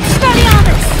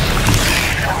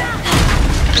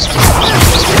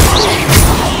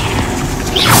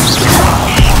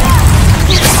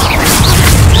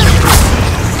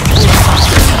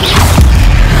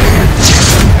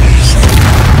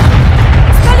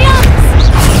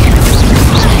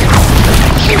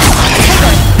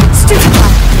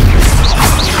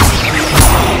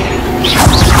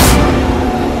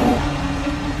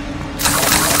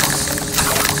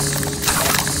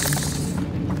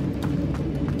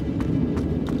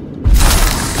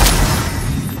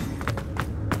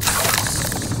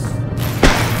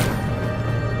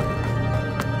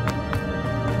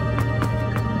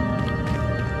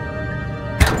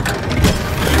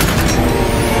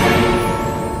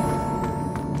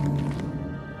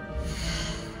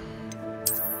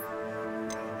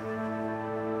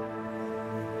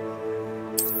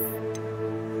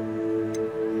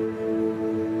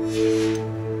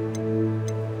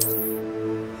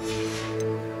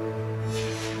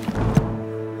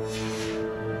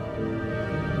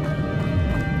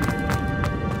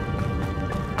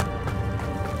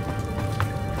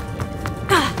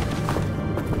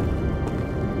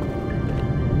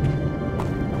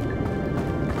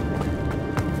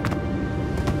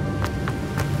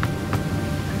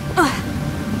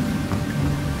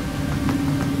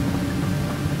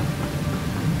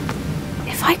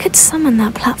 If I could summon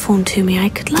that platform to me, I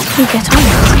could likely get on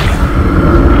it.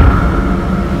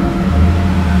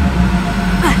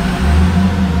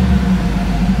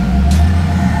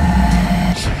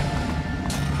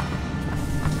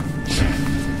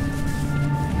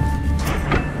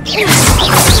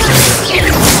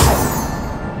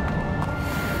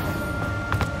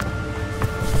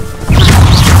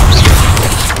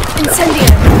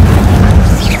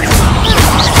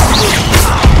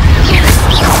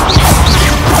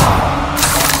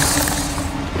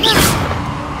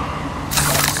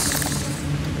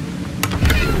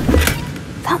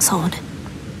 That's odd.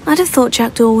 I'd have thought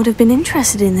Jackdaw would have been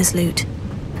interested in this loot,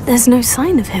 but there's no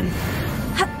sign of him.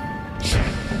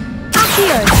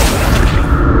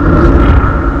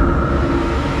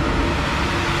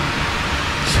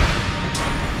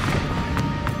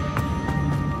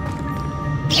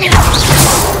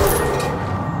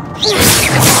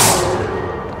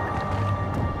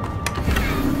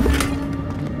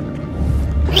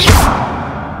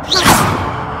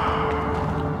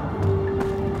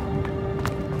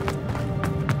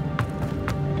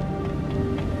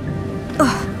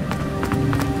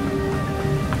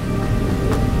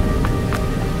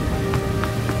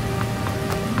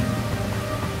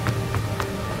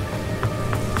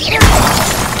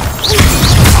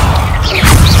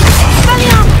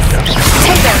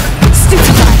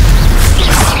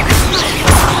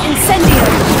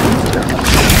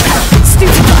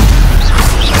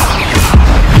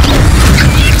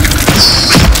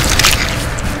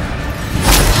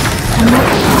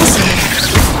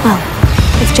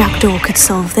 Jackdaw could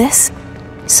solve this,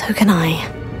 so can I.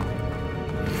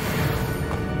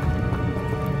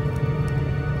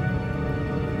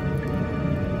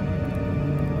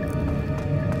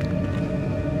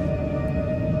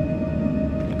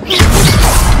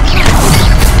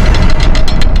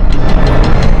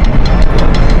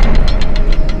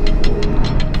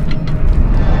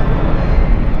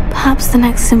 Perhaps the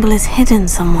next symbol is hidden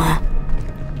somewhere.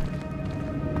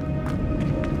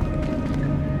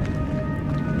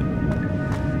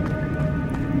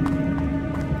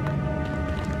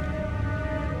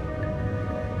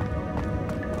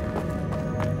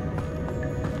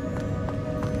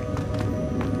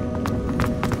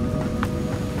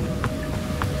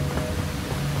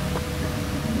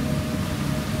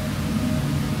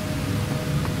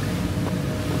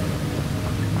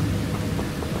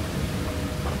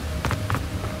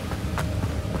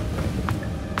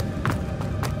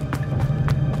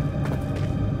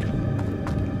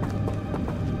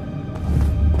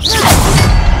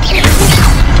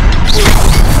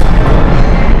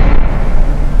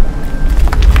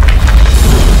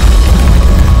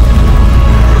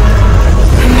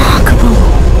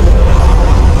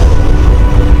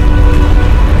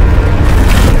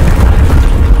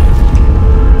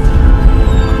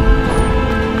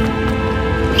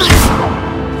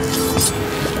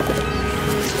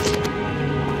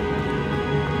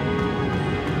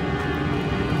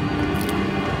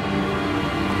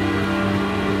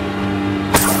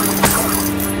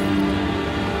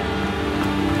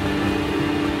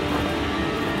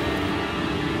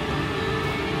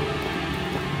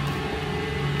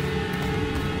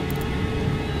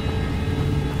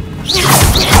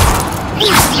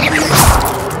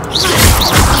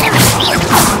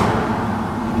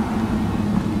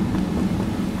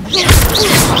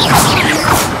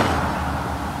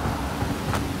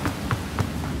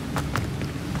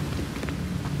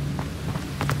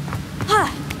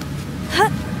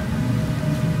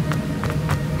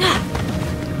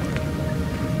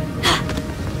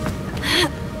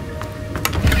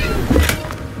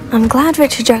 I'm glad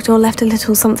Richard Jackdaw left a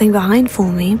little something behind for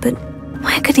me, but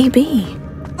where could he be?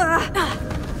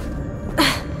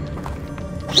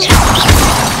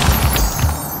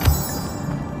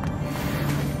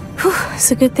 Whew,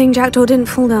 it's a good thing Jackdaw didn't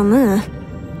fall down there.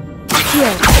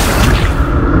 Here.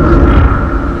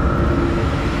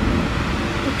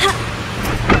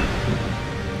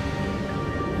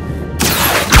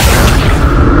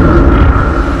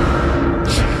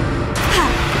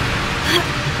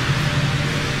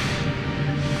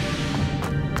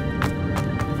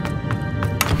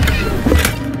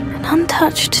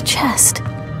 Untouched chest.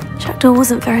 Jackdaw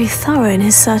wasn't very thorough in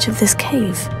his search of this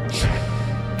cave.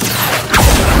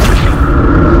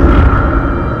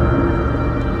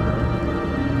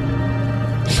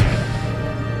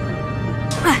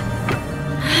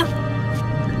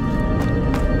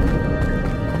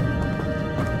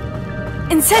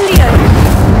 Incendio!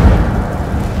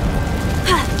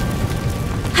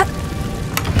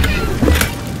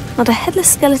 Not a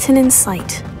headless skeleton in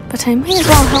sight, but I may as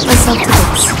well help myself to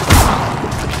this.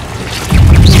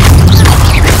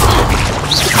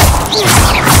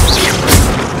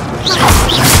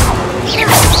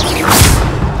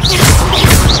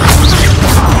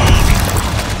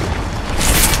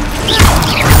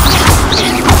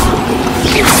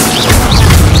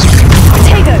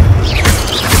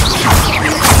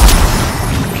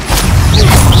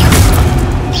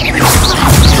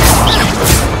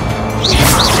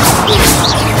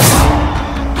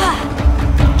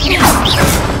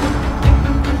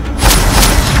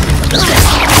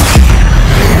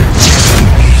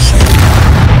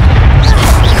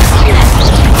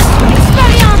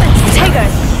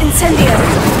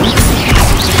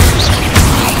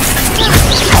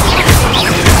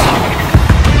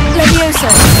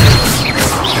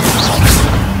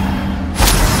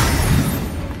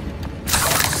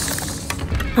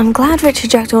 I'm glad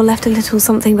Richard Jackdaw left a little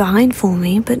something behind for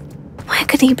me, but where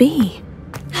could he be?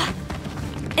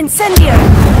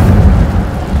 Incendio!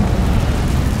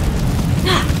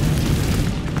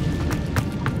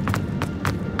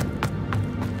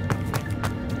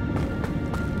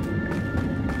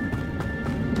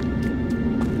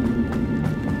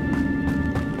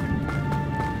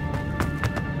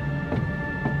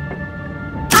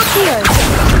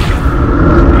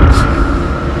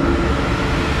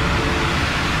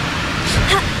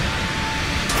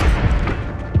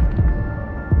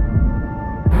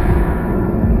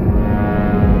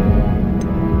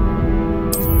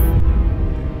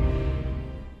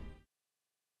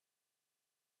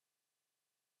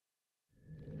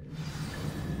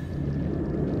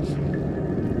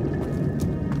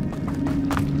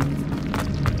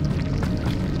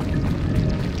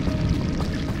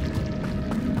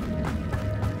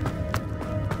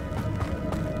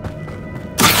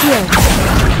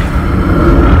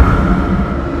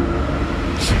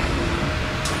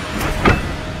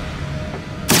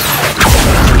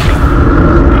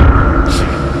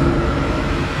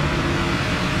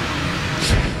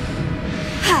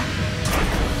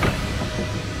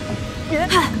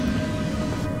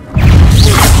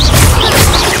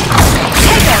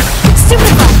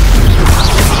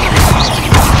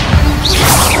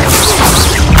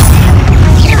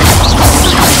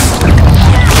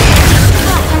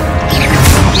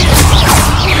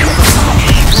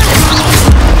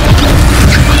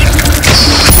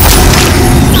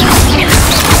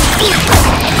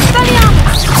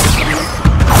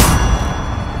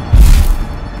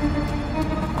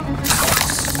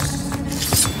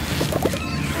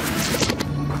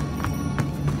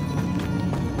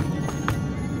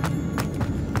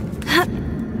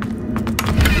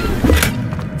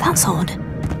 That's odd.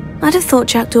 I'd have thought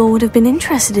Jackdaw would have been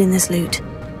interested in this loot,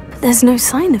 but there's no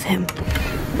sign of him.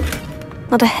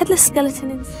 Not a headless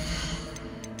skeleton in... So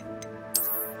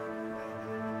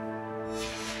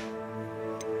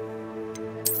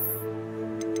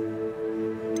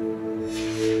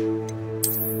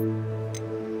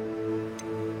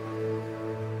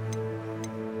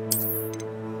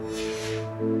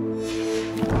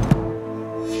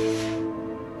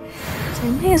I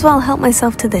may as well help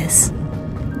myself to this.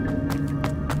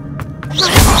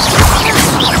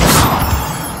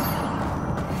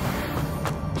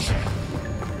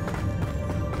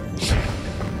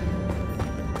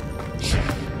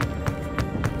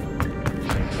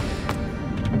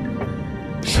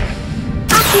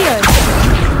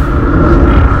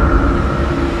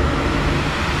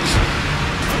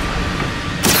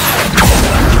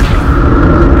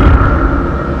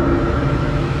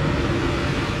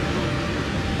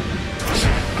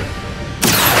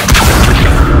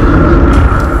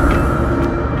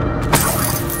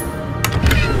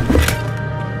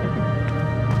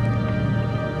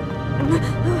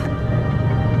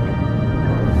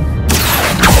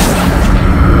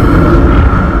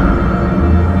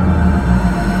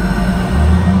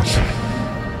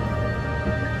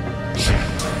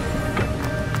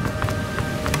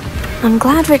 I'm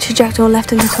glad Richard Jackdaw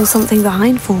left a little something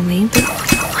behind for me, but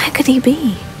where could he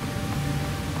be?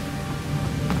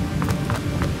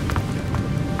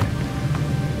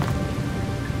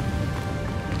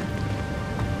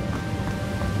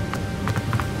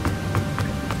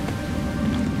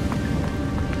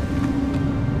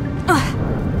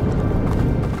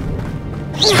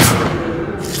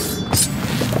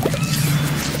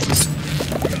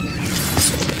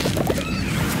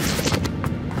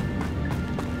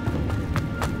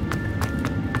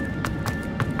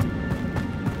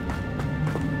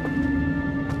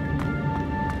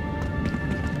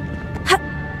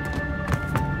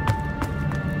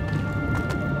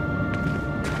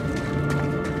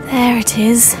 There it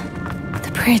is.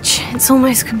 The bridge. It's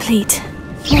almost complete.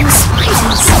 More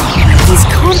spiders. These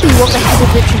can't be what the head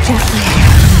of Richard Jackdaw.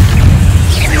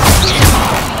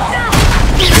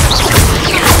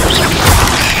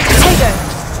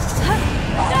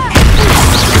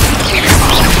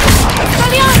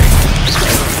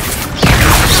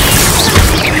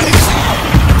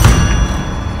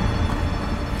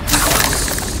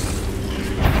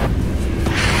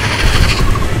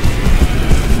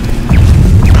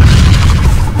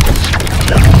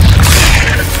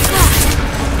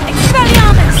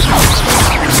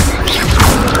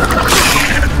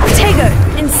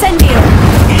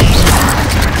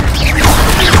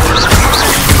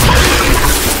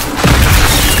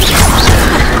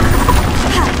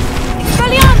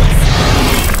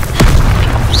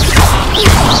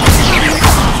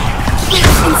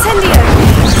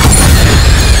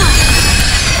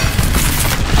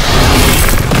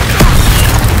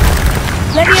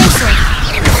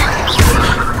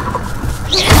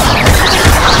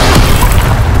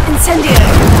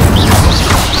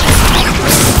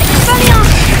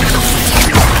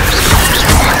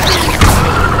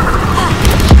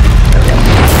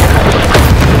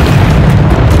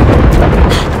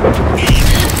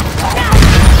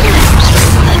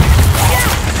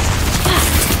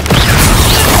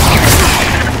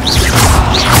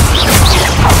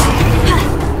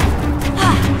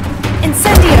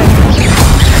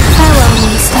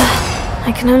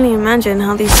 can only imagine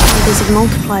how these spiders have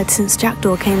multiplied since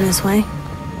Jackdaw came this way.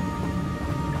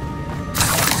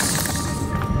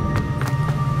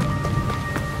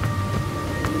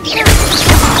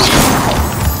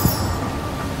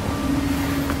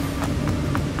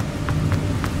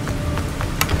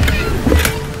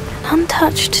 An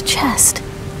untouched chest.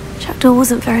 Jackdaw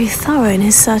wasn't very thorough in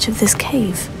his search of this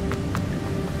cave.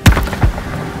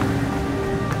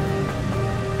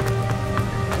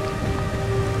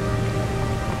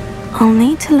 I'll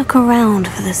need to look around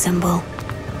for the symbol.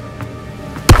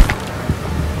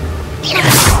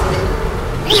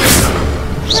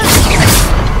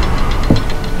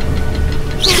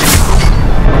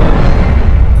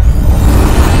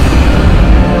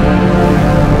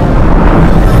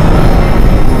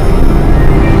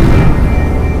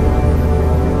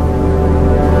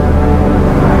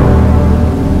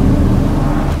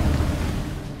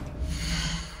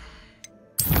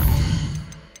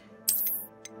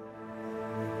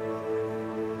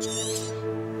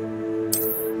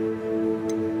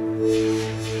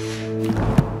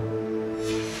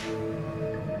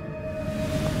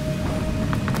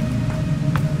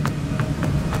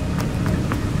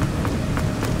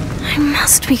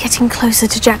 Must be getting closer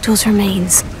to Jackdaw's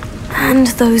remains. And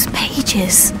those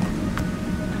pages.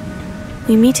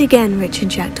 We meet again, Richard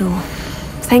Jackdaw.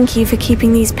 Thank you for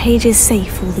keeping these pages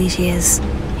safe all these years.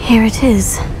 Here it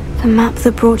is. The map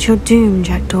that brought your doom,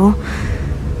 Jackdaw.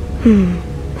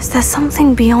 Is there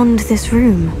something beyond this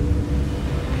room?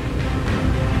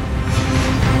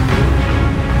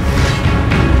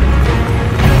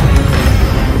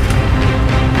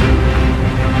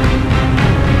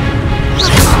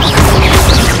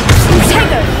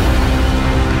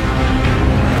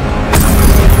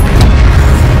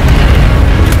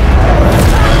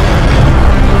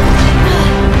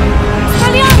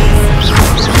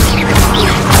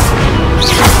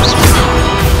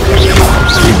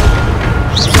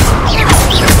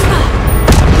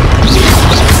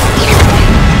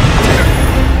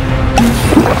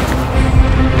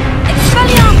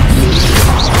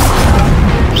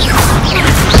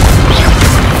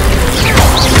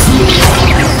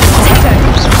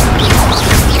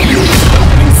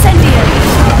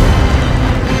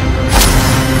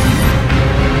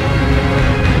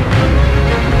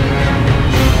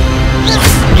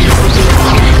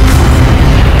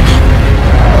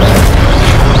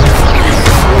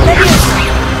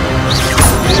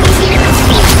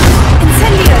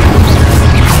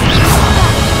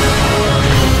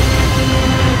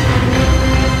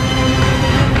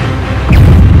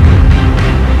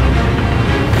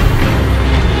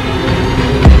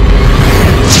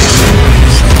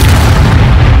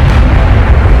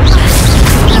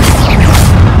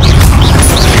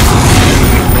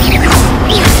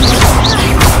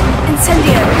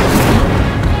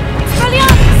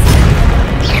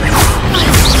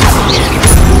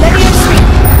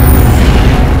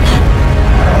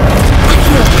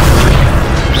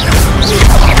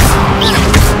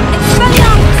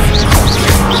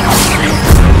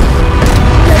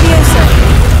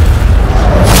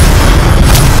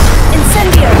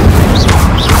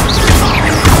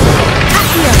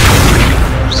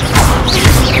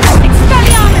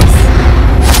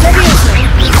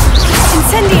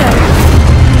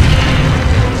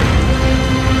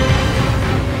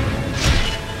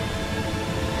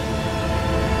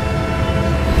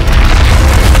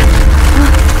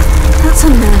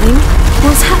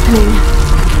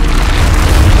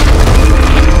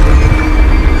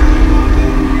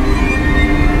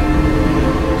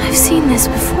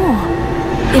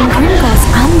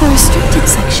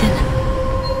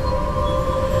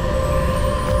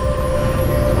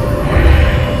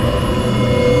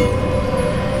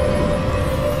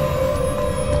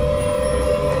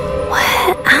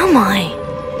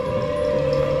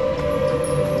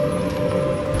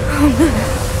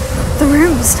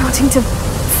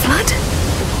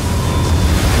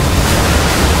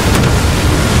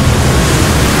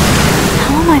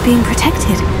 Being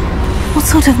protected? What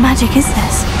sort of magic is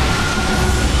this?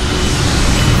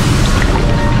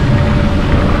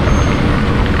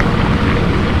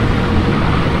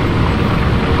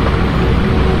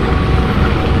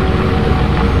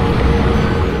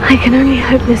 I can only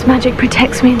hope this magic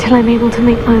protects me until I'm able to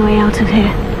make my way out of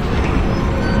here.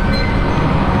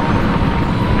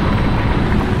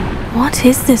 What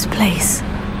is this place?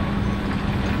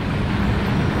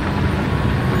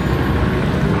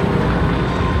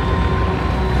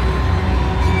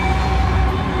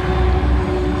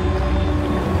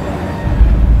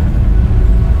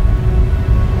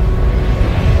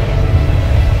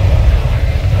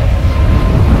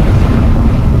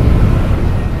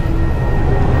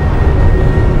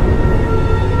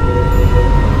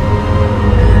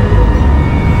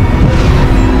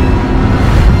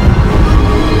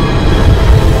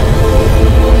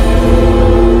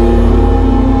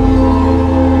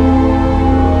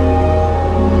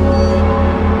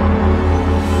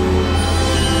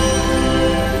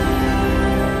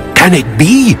 can it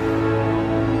be?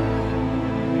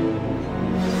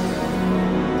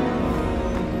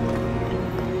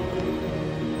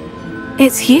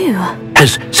 It's you.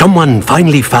 Has someone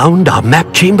finally found our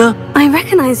map chamber? I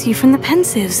recognize you from the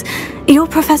Pensives. You're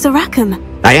Professor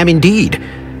Rackham. I am indeed.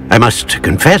 I must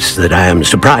confess that I am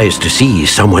surprised to see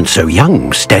someone so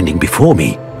young standing before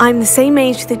me. I'm the same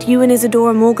age that you and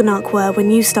Isadora Morganach were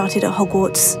when you started at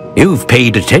Hogwarts. You've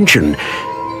paid attention,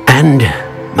 and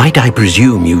might I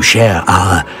presume you share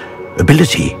our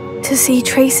ability? To see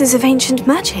traces of ancient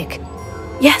magic?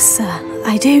 Yes, sir,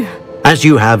 I do. As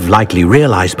you have likely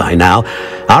realized by now,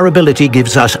 our ability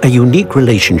gives us a unique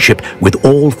relationship with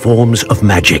all forms of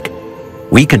magic.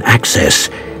 We can access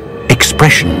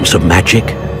expressions of magic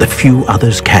that few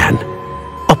others can.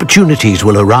 Opportunities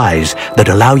will arise that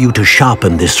allow you to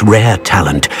sharpen this rare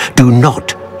talent. Do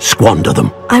not squander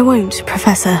them. I won't,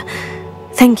 Professor.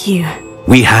 Thank you.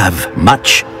 We have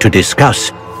much to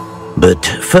discuss. But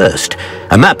first,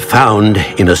 a map found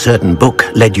in a certain book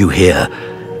led you here.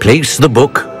 Place the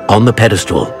book on the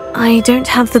pedestal. I don't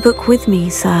have the book with me,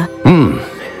 sir.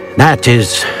 That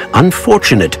is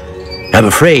unfortunate. I'm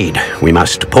afraid we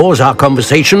must pause our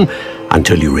conversation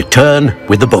until you return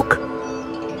with the book.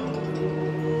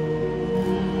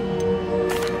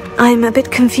 I'm a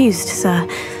bit confused, sir.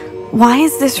 Why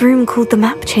is this room called the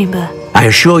map chamber? I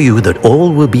assure you that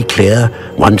all will be clear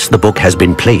once the book has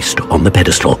been placed on the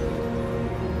pedestal.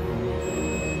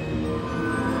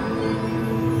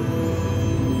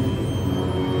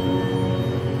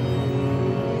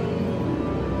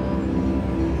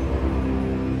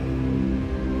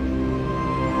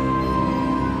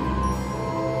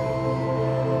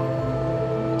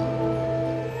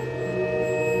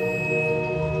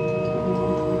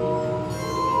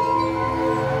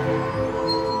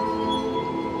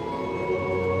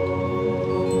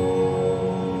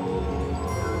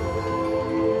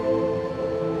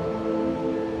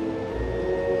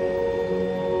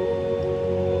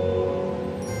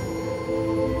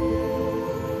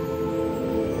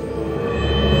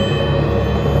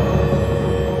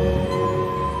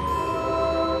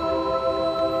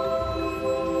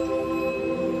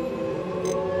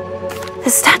 The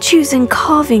statues and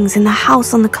carvings in the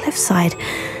house on the cliffside,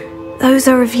 those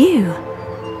are of you.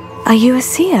 Are you a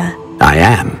seer? I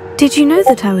am. Did you know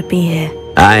that I would be here?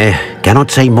 I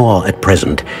cannot say more at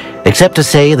present, except to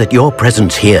say that your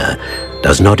presence here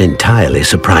does not entirely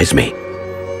surprise me.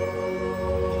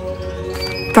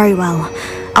 Very well.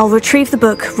 I'll retrieve the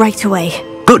book right away.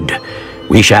 Good.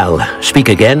 We shall speak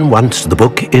again once the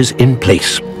book is in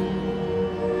place.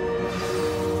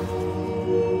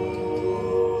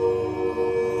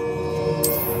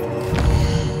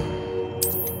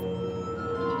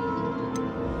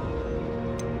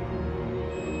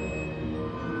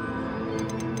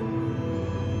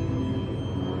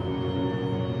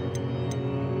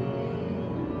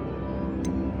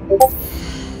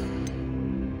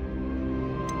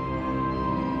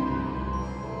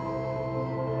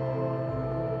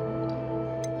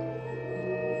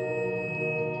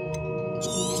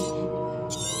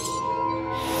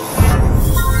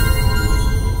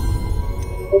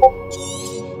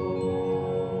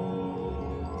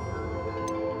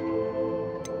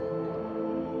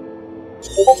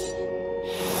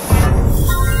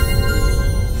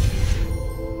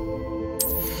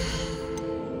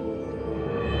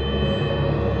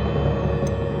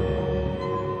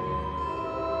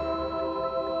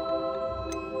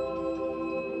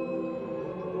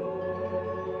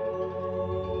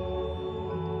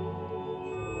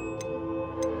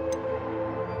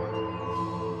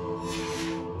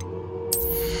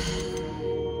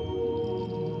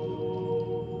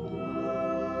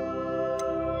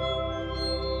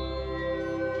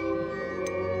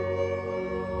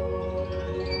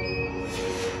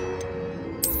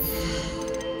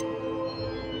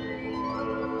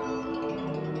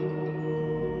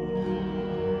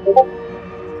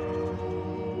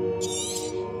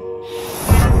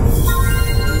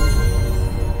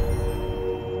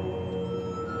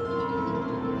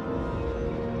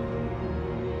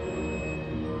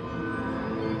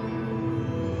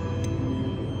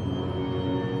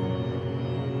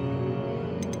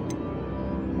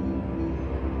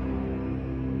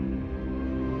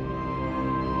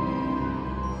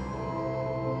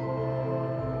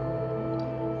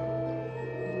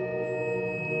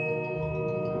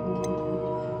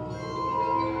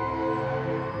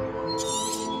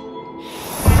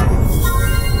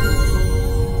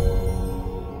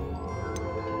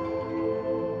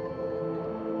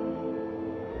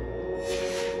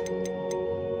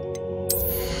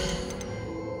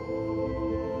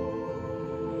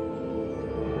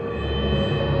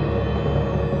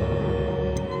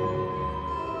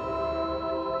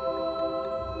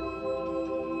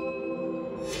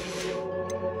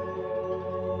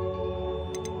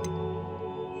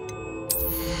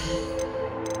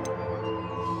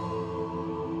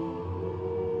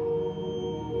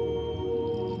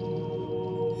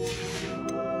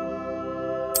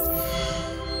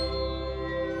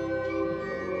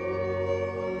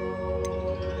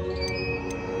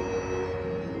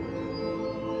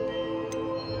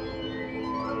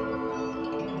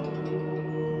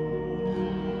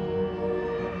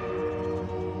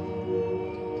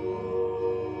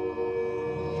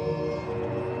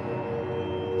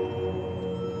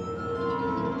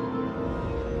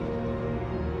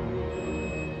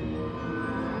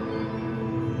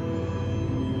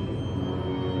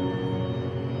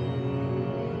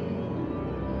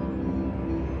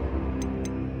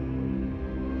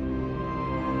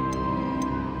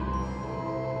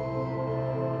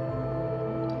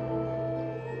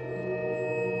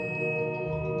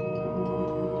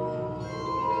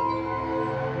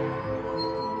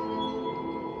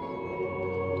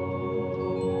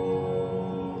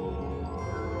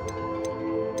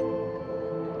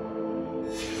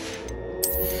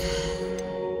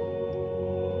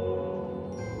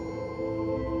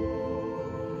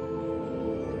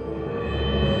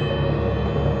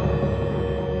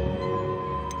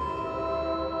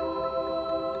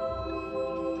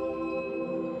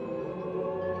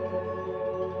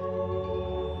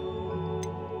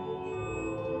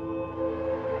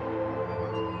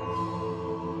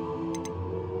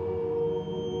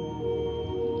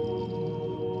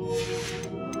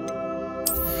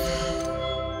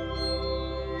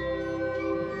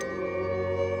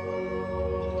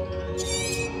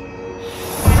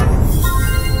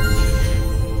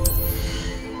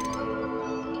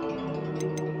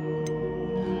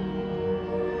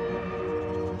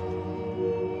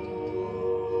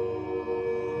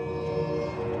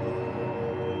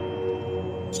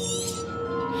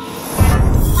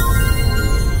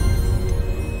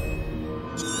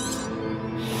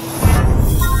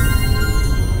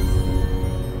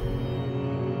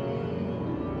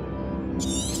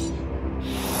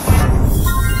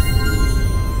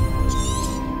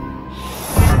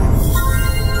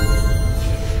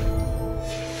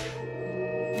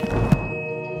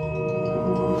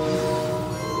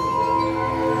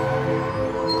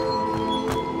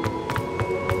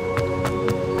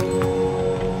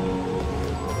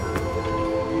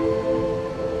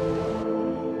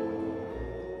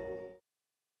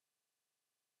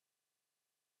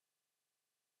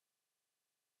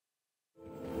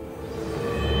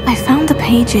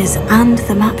 pages and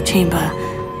the map chamber.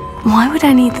 Why would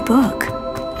I need the book?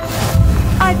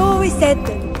 I've always said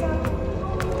that.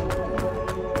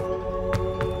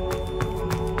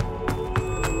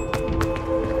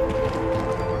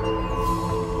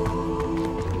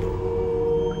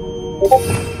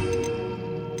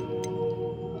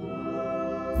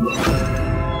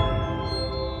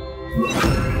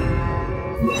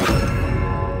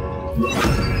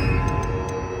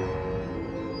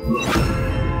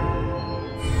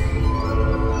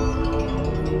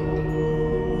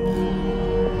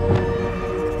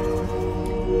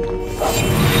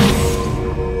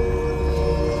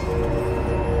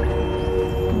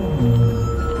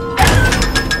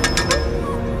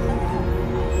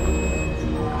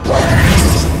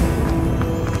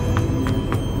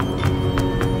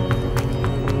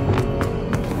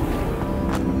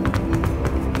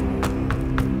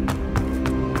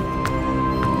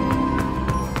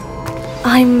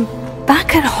 I'm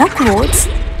back at Hogwarts.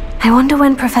 I wonder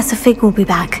when Professor Fig will be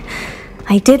back.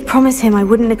 I did promise him I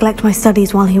wouldn't neglect my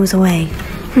studies while he was away.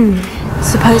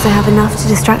 Suppose I have enough to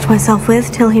distract myself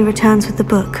with till he returns with the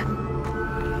book.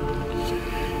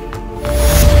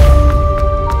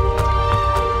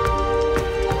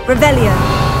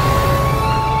 Revelio.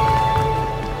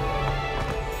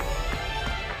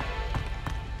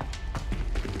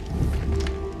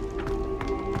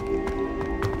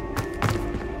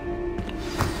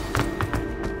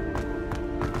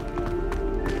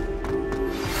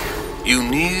 You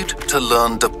need to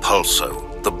learn the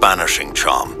Pulso, the banishing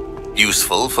charm,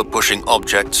 useful for pushing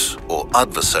objects or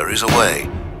adversaries away.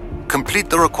 Complete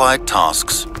the required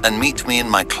tasks and meet me in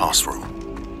my classroom.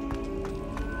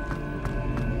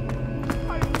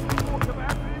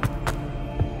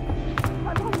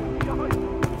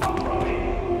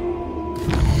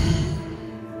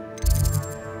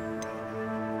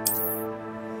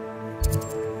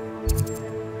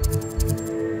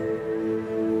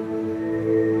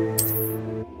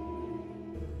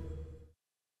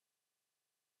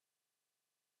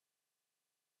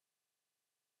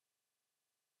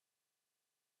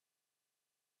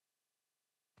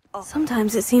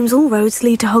 Sometimes it seems all roads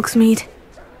lead to Hogsmeade.